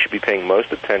 we should be paying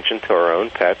most attention to our own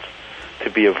pets, to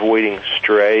be avoiding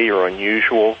stray or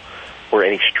unusual or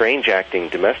any strange-acting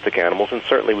domestic animals, and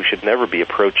certainly we should never be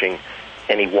approaching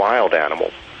any wild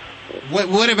animals.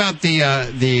 What about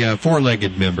the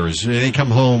four-legged members? They come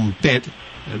home fit,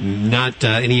 not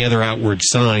any other outward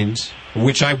signs,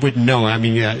 which I wouldn't know. I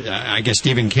mean, I guess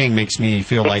Stephen King makes me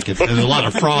feel like there's a lot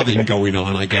of frothing going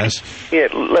on, I guess. Yeah,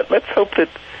 let's hope that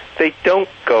they don't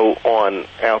go on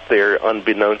out there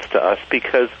unbeknownst to us,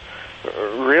 because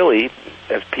really,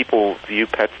 as people view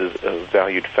pets as a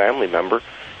valued family member,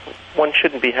 one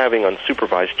shouldn't be having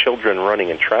unsupervised children running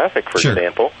in traffic, for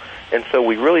example, and so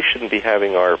we really shouldn't be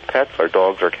having our pets, our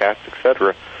dogs, our cats,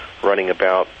 etc., running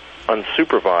about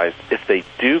unsupervised. If they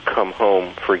do come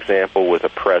home, for example, with a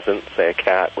present, say a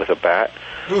cat with a bat,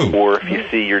 or if you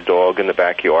see your dog in the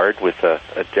backyard with a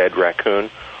dead raccoon,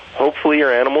 hopefully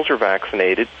your animals are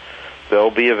vaccinated.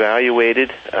 They'll be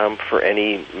evaluated for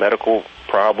any medical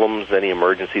problems, any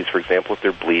emergencies, for example, if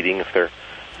they're bleeding, if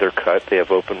they're cut, they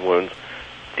have open wounds.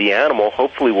 The animal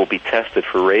hopefully will be tested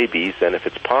for rabies, and if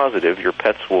it's positive, your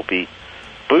pets will be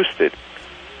boosted.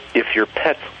 If your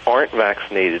pets aren't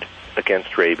vaccinated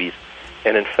against rabies,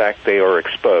 and in fact they are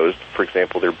exposed, for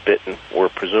example, they're bitten or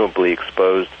presumably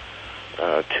exposed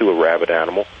to a rabid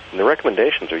animal, and the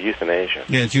recommendations are euthanasia.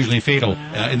 Yeah, it's usually fatal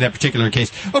in that particular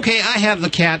case. Okay, I have the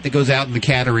cat that goes out in the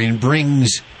cattery and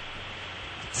brings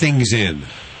things in.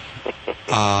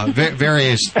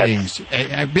 Various things.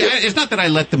 It's not that I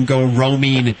let them go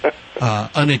roaming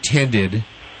unattended,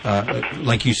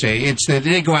 like you say. It's that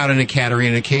they go out in a cattery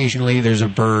and occasionally there's a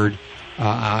bird.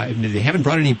 They haven't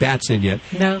brought any bats in yet.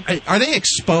 No. Are they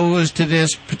exposed to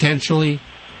this potentially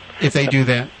if they do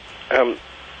that?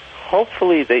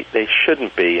 Hopefully they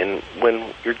shouldn't be. And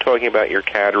when you're talking about your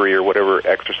cattery or whatever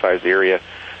exercise area,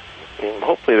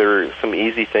 hopefully there are some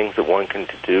easy things that one can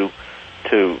do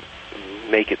to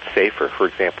make it safer. For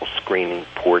example, screening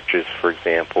porches, for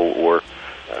example, or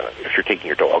if you're taking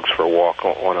your dogs for a walk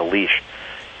on a leash.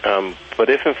 But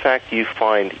if, in fact, you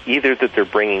find either that they're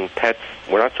bringing pets,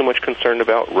 we're not so much concerned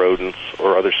about rodents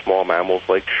or other small mammals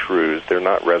like shrews. They're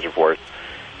not reservoirs.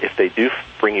 If they do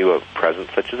bring you a present,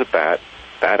 such as a bat,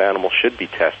 that animal should be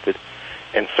tested.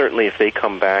 And certainly if they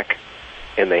come back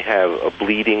and they have a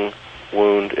bleeding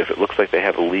wound, if it looks like they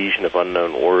have a lesion of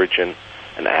unknown origin,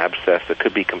 an abscess that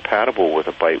could be compatible with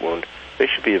a bite wound, they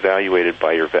should be evaluated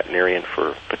by your veterinarian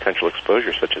for potential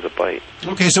exposure, such as a bite.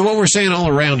 Okay, so what we're saying all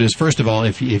around is, first of all,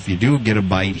 if you do get a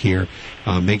bite here,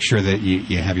 make sure that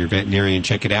you have your veterinarian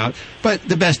check it out. But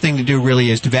the best thing to do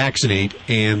really is to vaccinate,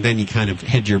 and then you kind of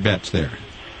hedge your bets there.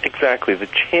 Exactly. The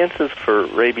chances for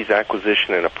rabies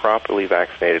acquisition in a properly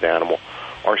vaccinated animal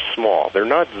are small. They're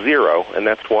not zero, and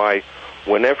that's why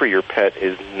whenever your pet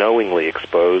is knowingly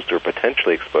exposed or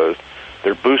potentially exposed,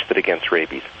 they're boosted against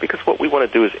rabies. Because what we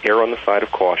want to do is err on the side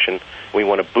of caution. We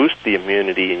want to boost the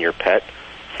immunity in your pet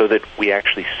so that we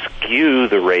actually skew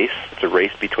the race. It's a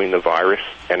race between the virus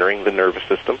entering the nervous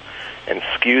system and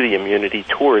skew the immunity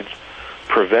towards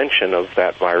prevention of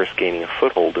that virus gaining a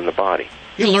foothold in the body.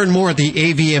 You can learn more at the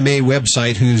AVMA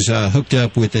website, who's hooked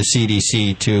up with the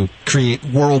CDC to create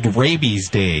World Rabies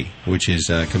Day, which is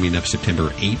coming up September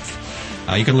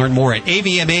 8th. You can learn more at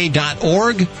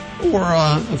avma.org, or,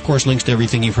 of course, links to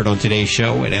everything you've heard on today's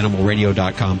show at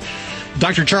animalradio.com.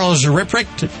 Dr. Charles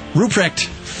Ruprecht.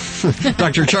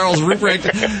 Dr. Charles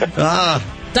Ruprecht.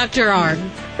 Dr. R.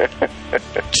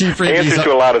 Chief Rabies, answer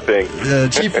to a lot of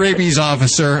things. Chief Rabies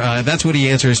Officer. That's what he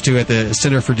answers to at the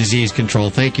Center for Disease Control.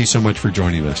 Thank you so much for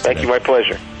joining us today. Thank you. My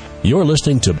pleasure. You're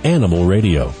listening to Animal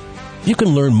Radio. You can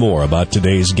learn more about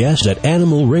today's guest at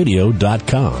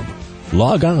animalradio.com.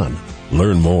 Log on.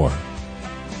 Learn more.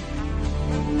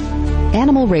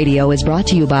 Animal Animal Radio is brought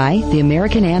to you by the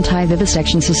American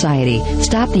Anti-Vivisection Society.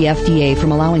 Stop the FDA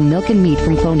from allowing milk and meat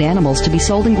from cloned animals to be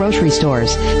sold in grocery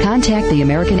stores. Contact the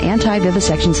American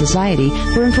Anti-Vivisection Society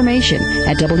for information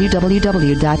at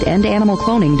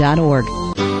www.endanimalcloning.org.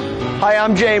 Hi,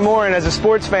 I'm Jay Moore, and as a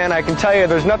sports fan, I can tell you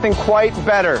there's nothing quite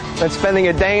better than spending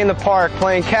a day in the park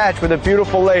playing catch with a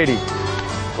beautiful lady.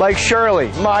 Like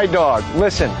Shirley, my dog.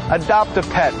 Listen, adopt a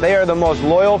pet. They are the most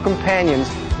loyal companions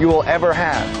you will ever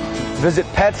have. Visit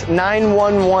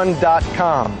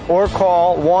pets911.com or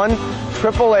call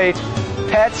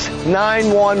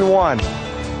 1-888-PETS-911.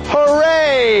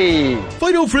 Hooray!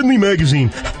 Fido-Friendly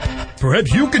Magazine.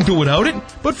 Perhaps you can do without it,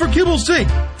 but for kibble's sake,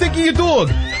 think of your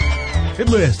dog. At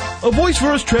last, a voice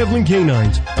for us traveling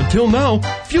canines. Until now,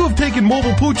 few have taken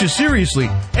mobile pooches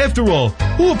seriously. After all,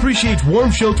 who appreciates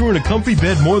warm shelter and a comfy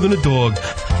bed more than a dog?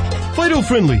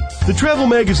 Fido-Friendly, the travel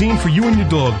magazine for you and your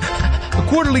dog. A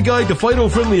quarterly guide to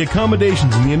Fido-Friendly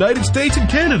accommodations in the United States and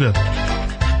Canada.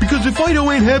 Because if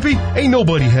Fido ain't happy, ain't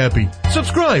nobody happy.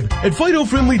 Subscribe at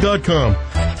FidoFriendly.com.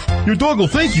 Your dog will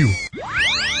thank you.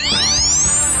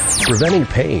 Preventing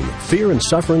pain, fear, and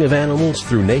suffering of animals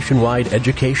through nationwide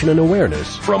education and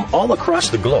awareness from all across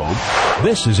the globe.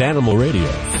 This is Animal Radio.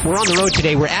 We're on the road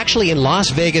today. We're actually in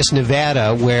Las Vegas,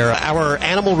 Nevada, where our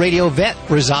Animal Radio vet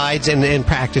resides and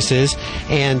practices,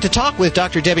 and to talk with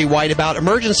Dr. Debbie White about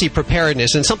emergency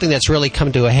preparedness and something that's really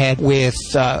come to a head with,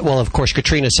 of course,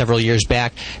 Katrina several years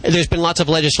back. There's been lots of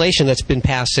legislation that's been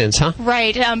passed since, huh?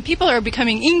 Right. People are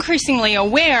becoming increasingly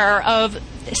aware of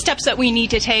steps that we need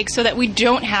to take so that we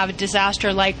don't have a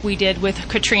disaster like we did with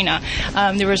Katrina.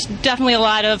 There was definitely a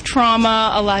lot of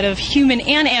trauma, a lot of human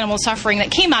and animal suffering that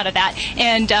came out of that,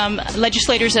 and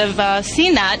legislators have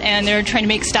seen that, and they're trying to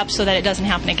make steps so that it doesn't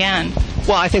happen again.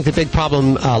 Well, I think the big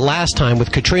problem last time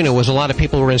with Katrina was a lot of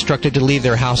people were instructed to leave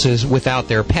their houses without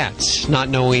their pets, not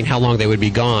knowing how long they would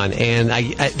be gone. And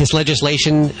this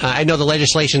legislation, I know the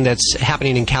legislation that's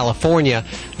happening in California,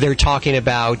 they're talking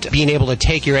about being able to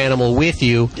take your animal with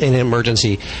you in an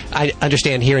emergency. I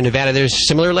understand here in Nevada there's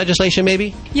similar legislation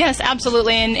maybe? Yes,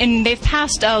 absolutely. And they've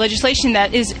passed legislation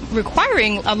that is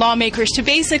requiring lawmakers to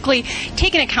basically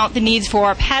take into account the needs for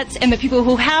our pets and the people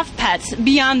who have pets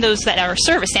beyond those that are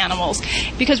service animals.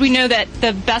 Because we know that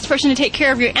the best person to take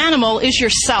care of your animal is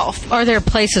yourself. Are there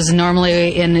places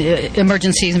normally in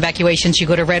emergencies, evacuations, you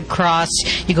go to Red Cross,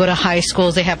 you go to high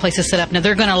schools, they have places set up. Now,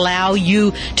 they're going to allow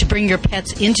you to bring your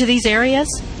pets into these areas?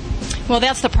 Well,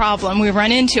 that's the problem we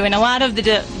run into. And a lot of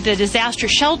the disaster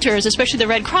shelters, especially the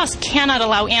Red Cross, cannot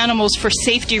allow animals for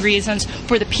safety reasons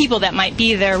for the people that might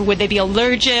be there. Would they be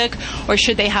allergic, or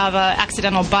should they have an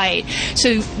accidental bite?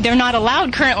 So they're not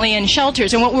allowed currently in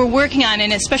shelters. And what we're working on,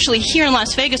 and especially here in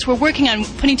Las Vegas, we're working on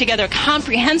putting together a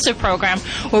comprehensive program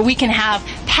where we can have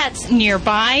pets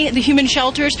nearby the human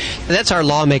shelters. That's our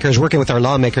lawmakers, working with our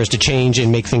lawmakers to change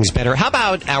and make things better. How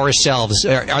about ourselves?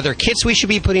 Are there kits we should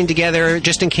be putting together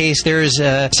just in case there's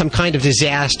some kind of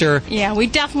disaster? Yeah, we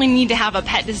definitely need to have a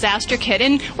pet disaster kit.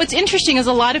 And what's interesting is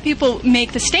a lot of people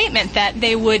make the statement that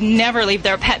they would never leave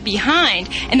their pet behind.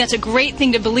 And that's a great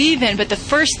thing to believe in. But the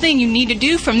first thing you need to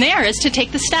do from there is to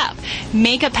take the step.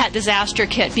 Make a pet disaster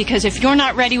kit. Because if you're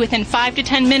not ready within 5 to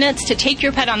 10 minutes to take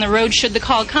your pet on the road should the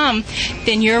call come,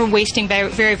 then you're wasting very,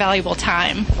 very valuable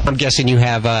time. I'm guessing you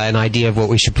have an idea of what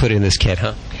we should put in this kit,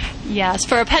 huh? Yes.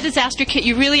 For a pet disaster kit,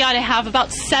 you really ought to have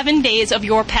about 7 days of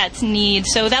your pet's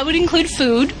needs. So that would include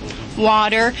food,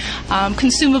 water,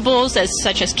 consumables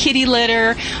such as kitty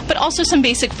litter, but also some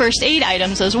basic first aid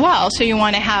items as well. So you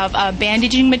want to have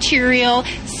bandaging material,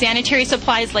 sanitary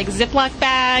supplies like Ziploc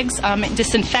bags,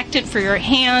 disinfectant for your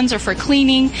hands or for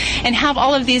cleaning, and have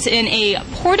all of these in a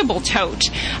portable tote,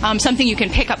 something you can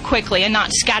pick up quickly and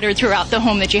not scattered throughout the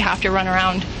home that you have to run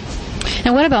around.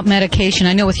 Now, what about medication?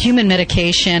 I know with human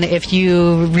medication, if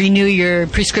you renew your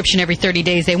prescription every 30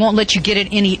 days, they won't let you get it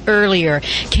any earlier.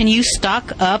 Can you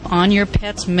stock up on your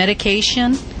pet's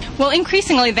medication? Well,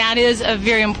 increasingly, that is a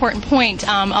very important point.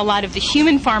 A lot of the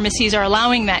human pharmacies are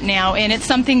allowing that now, and it's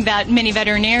something that many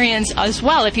veterinarians as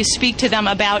well, if you speak to them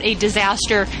about a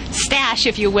disaster stash,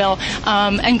 if you will,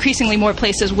 increasingly more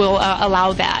places will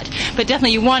allow that. But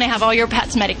definitely you want to have all your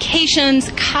pet's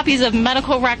medications, copies of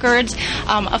medical records,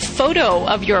 a photo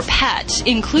of your pet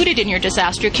included in your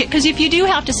disaster kit, because if you do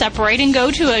have to separate and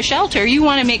go to a shelter, you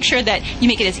want to make sure that you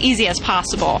make it as easy as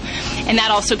possible. And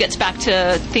that also gets back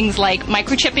to things like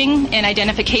microchipping and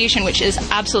identification, which is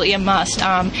absolutely a must.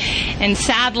 And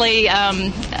sadly,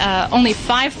 only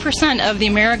 5% of the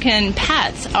American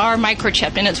pets are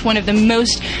microchipped, and it's one of the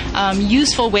most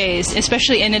useful ways,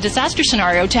 especially in a disaster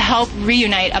scenario, to help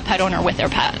reunite a pet owner with their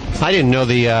pet. I didn't know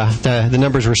the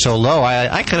numbers were so low.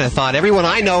 I kind of thought everyone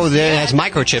I know that has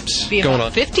microchips going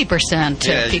on.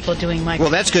 50% of people doing microchips. Well,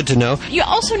 that's good to know. You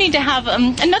also need to have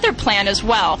another plan as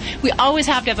well. We always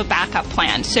have to have a backup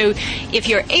plan. So if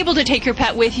you're able to take your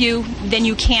pet with you, then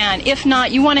you can. If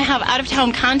not, you want to have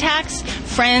out-of-town contacts,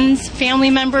 friends, family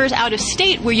members out of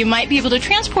state where you might be able to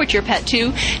transport your pet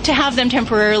to have them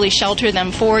temporarily shelter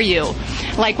them for you.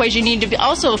 Likewise, you need to be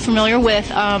also familiar with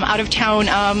out-of-town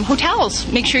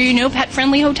hotels. Make sure you know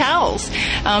pet-friendly hotels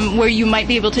where you might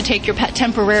be able to take your pet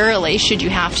temporarily should you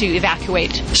have to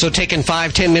evacuate. So taking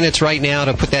 5-10 minutes right now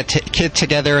to put that kit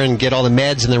together and get all the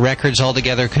meds and the records all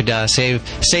together could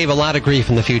save a lot of grief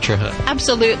in the future, huh?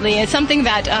 Absolutely. It's something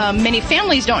that many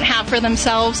families don't have for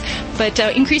themselves, but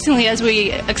increasingly as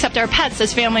we accept our pets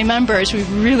as family members, we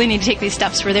really need to take these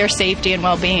steps for their safety and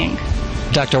well-being.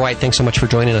 Dr. White, thanks so much for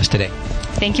joining us today.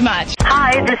 Thank you much.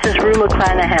 Hi, this is Rue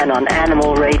McClanahan on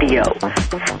Animal Radio.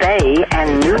 Spay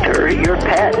and neuter your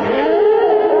pets.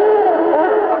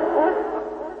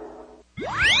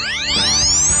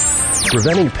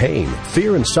 Preventing pain,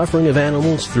 fear, and suffering of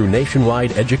animals through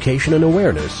nationwide education and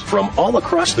awareness from all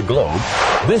across the globe.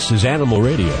 This is Animal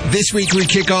Radio. This week we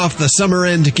kick off the summer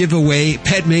end giveaway.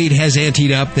 PetMade has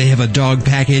anteed up. They have a dog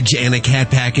package and a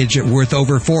cat package worth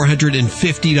over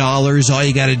 $450. All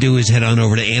you got to do is head on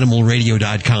over to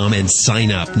animalradio.com and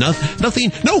sign up. No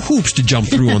hoops to jump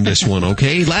through on this one,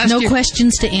 okay? No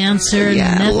questions to answer.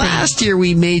 Yeah, nothing. last year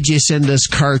we made you send us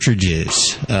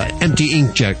cartridges, empty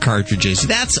inkjet cartridges.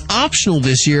 That's optional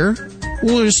this year.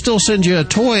 We'll still send you a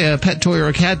toy, a pet toy or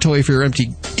a cat toy for your empty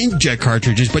inkjet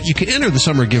cartridges, but you can enter the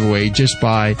summer giveaway just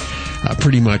by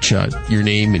pretty much your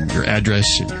name and your address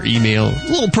and your email. A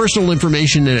little personal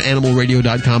information at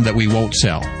animalradio.com that we won't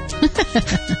sell.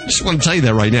 Just want to tell you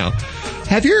that right now.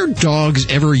 Have your dogs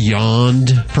ever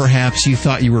yawned? Perhaps you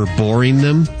thought you were boring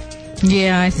them?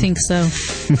 Yeah, I think so.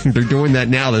 They're doing that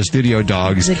now, the studio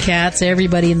dogs. The cats,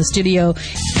 everybody in the studio.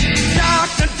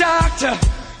 Doctor,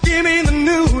 give me the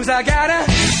news. I got a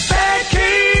bad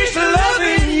case of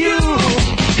loving you.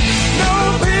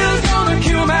 No pill's gonna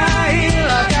cure my ill.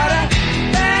 I got a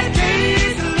bad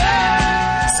case of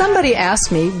love. Somebody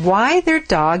asked me why their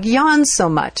dog yawns so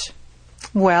much.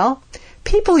 Well,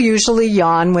 people usually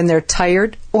yawn when they're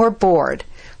tired or bored.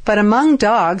 But among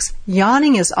dogs,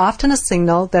 yawning is often a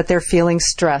signal that they're feeling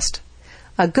stressed.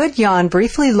 A good yawn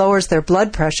briefly lowers their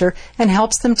blood pressure and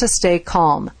helps them to stay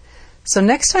calm. So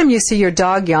next time you see your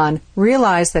dog yawn,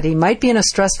 realize that he might be in a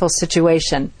stressful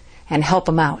situation and help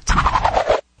him out.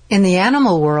 In the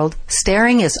animal world,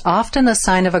 staring is often a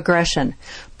sign of aggression,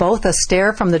 both a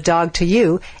stare from the dog to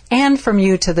you and from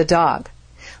you to the dog.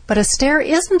 But a stare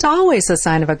isn't always a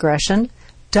sign of aggression.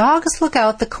 Dogs look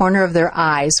out the corner of their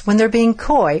eyes when they're being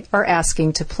coy or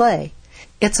asking to play.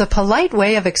 It's a polite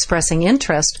way of expressing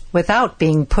interest without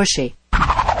being pushy.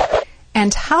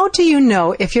 And how do you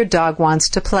know if your dog wants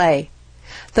to play?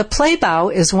 The play bow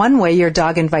is one way your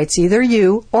dog invites either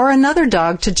you or another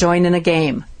dog to join in a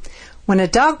game. When a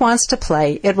dog wants to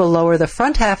play, it will lower the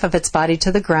front half of its body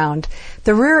to the ground,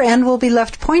 the rear end will be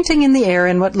left pointing in the air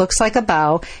in what looks like a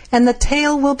bow, and the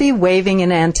tail will be waving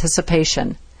in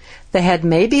anticipation. The head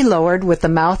may be lowered with the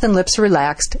mouth and lips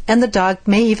relaxed, and the dog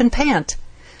may even pant.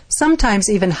 Sometimes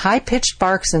even high-pitched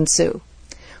barks ensue.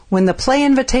 When the play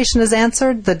invitation is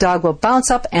answered, the dog will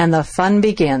bounce up and the fun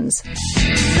begins.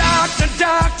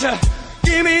 Doctor,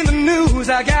 give me the news.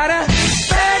 I got a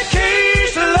bad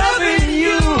case of loving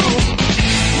you.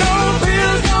 No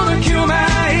pill's gonna cure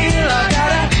my ill. I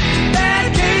got a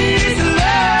bad case of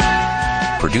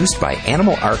love. Produced by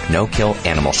Animal Ark No-Kill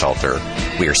Animal Shelter.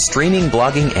 We are streaming,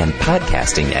 blogging, and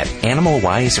podcasting at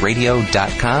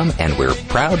animalwiseradio.com, and we're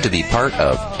proud to be part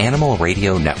of Animal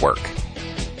Radio Network.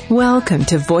 Welcome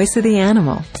to Voice of the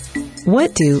Animal.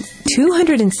 What do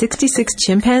 266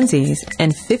 chimpanzees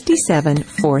and 57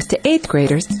 4th to 8th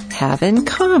graders have in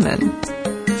common?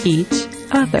 Each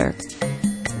other.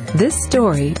 This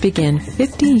story began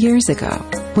 50 years ago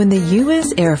when the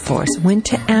U.S. Air Force went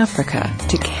to Africa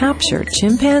to capture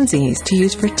chimpanzees to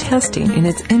use for testing in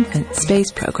its infant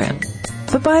space program.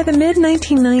 But by the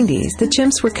mid-1990s, the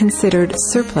chimps were considered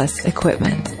surplus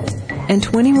equipment, and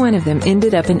 21 of them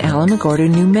ended up in Alamogordo,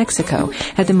 New Mexico,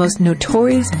 at the most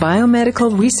notorious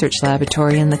biomedical research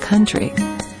laboratory in the country.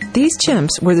 These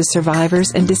chimps were the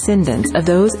survivors and descendants of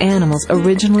those animals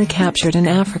originally captured in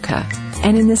Africa.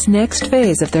 And in this next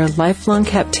phase of their lifelong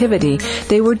captivity,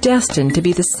 they were destined to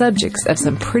be the subjects of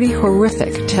some pretty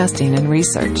horrific testing and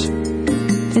research.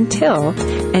 until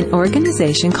an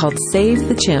organization called Save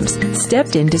the Chimps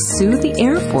stepped in to sue the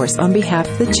Air Force on behalf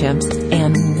of the chimps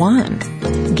and won,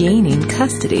 gaining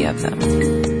custody of them.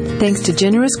 Thanks to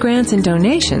generous grants and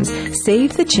donations,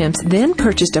 Save the Chimps then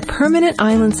purchased a permanent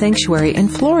island sanctuary in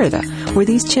Florida where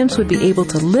these chimps would be able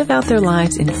to live out their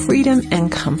lives in freedom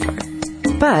and comfort.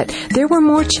 But there were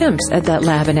more chimps at that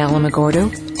lab in Alamogordo,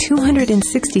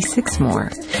 266 more.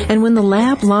 And when the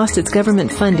lab lost its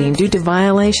government funding due to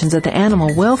violations of the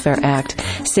Animal Welfare Act,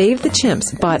 Save the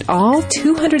Chimps bought all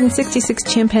 266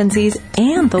 chimpanzees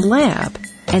and the lab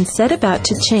and set about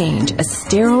to change a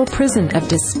sterile prison of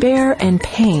despair and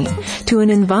pain to an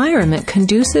environment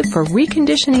conducive for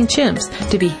reconditioning chimps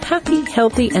to be happy,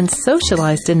 healthy, and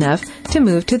socialized enough to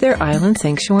move to their island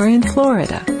sanctuary in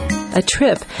Florida. A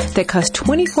trip that costs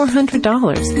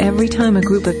 $2,400 every time a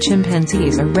group of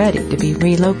chimpanzees are ready to be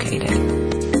relocated.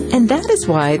 And that is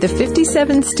why the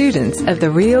 57 students of the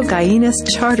Rio Gallinas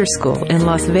Charter School in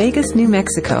Las Vegas, New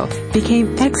Mexico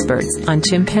became experts on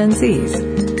chimpanzees.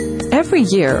 Every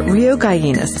year, Rio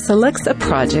Gallinas selects a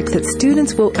project that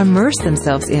students will immerse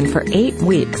themselves in for 8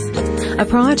 weeks. A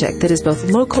project that is both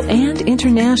local and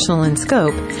international in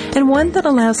scope, and one that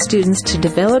allows students to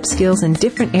develop skills in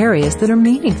different areas that are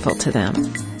meaningful to them.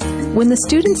 When the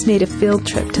students made a field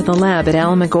trip to the lab at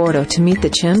Alamogordo to meet the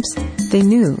chimps, they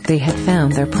knew they had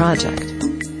found their project.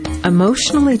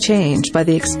 Emotionally changed by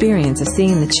the experience of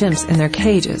seeing the chimps in their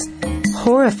cages,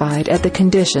 horrified at the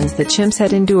conditions the chimps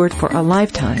had endured for a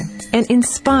lifetime, and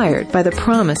inspired by the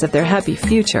promise of their happy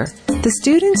future, the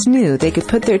students knew they could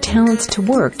put their talents to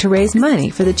work to raise money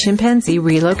for the chimpanzee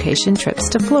relocation trips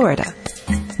to Florida.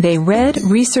 They read,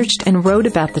 researched, and wrote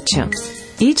about the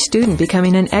chimps, each student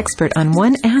becoming an expert on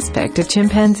one aspect of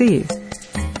chimpanzees.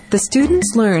 The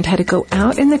students learned how to go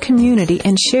out in the community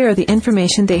and share the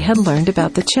information they had learned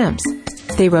about the chimps.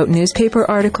 They wrote newspaper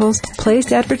articles,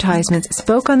 placed advertisements,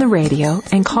 spoke on the radio,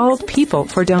 and called people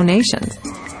for donations.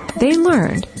 They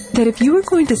learned that if you are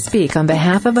going to speak on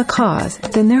behalf of a cause,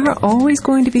 then there are always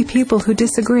going to be people who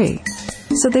disagree.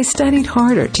 So they studied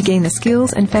harder to gain the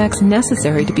skills and facts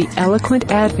necessary to be eloquent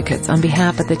advocates on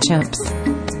behalf of the chimps.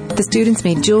 The students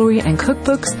made jewelry and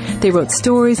cookbooks, they wrote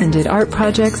stories and did art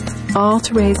projects, all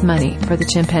to raise money for the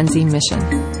chimpanzee mission.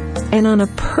 And on a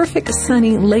perfect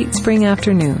sunny late spring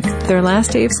afternoon, their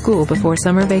last day of school before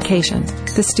summer vacation,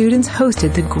 the students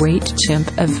hosted the Great Chimp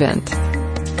Event.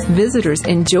 Visitors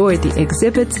enjoyed the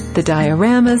exhibits, the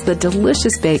dioramas, the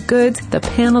delicious baked goods, the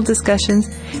panel discussions,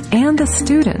 and the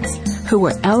students who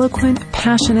were eloquent,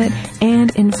 passionate,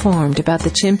 and informed about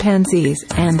the chimpanzees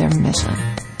and their mission.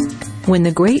 When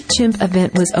the Great Chimp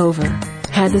Event was over,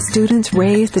 had the students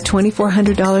raised the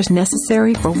 $2,400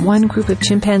 necessary for one group of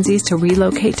chimpanzees to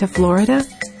relocate to Florida?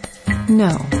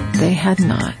 No, they had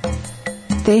not.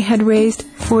 They had raised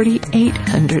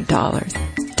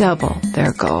 $4,800, double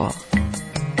their goal.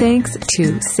 Thanks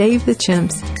to Save the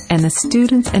Chimps and the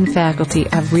students and faculty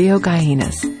of Rio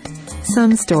Gallinas,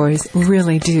 some stories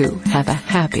really do have a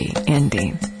happy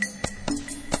ending.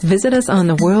 Visit us on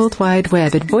the World Wide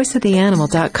Web at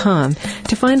voiceoftheanimal.com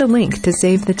to find a link to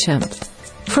Save the Chimps.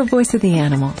 For Voice of the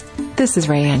Animal, this is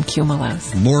Rayanne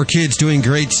Cumulos. More kids doing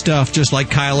great stuff, just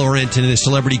like Kyle Orent in his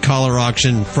celebrity collar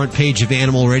auction, front page of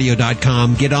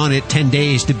animalradio.com. Get on it, 10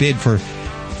 days to bid for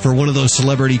one of those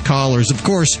celebrity callers. Of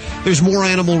course, there's more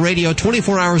Animal Radio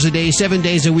 24 hours a day, 7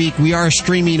 days a week. We are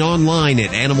streaming online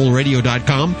at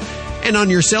animalradio.com. And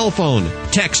on your cell phone,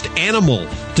 text ANIMAL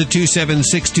to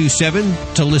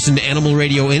 27627 to listen to Animal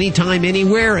Radio anytime,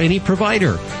 anywhere, any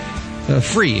provider.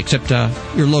 Free, except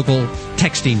your local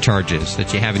texting charges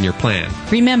that you have in your plan.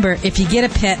 Remember, if you get a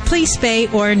pet, please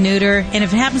spay or neuter. And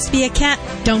if it happens to be a cat,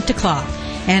 don't declaw.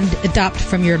 And adopt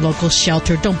from your local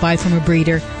shelter. Don't buy from a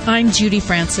breeder. I'm Judy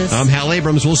Francis. I'm Hal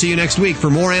Abrams. We'll see you next week for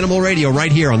more Animal Radio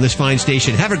right here on this fine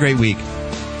station. Have a great week.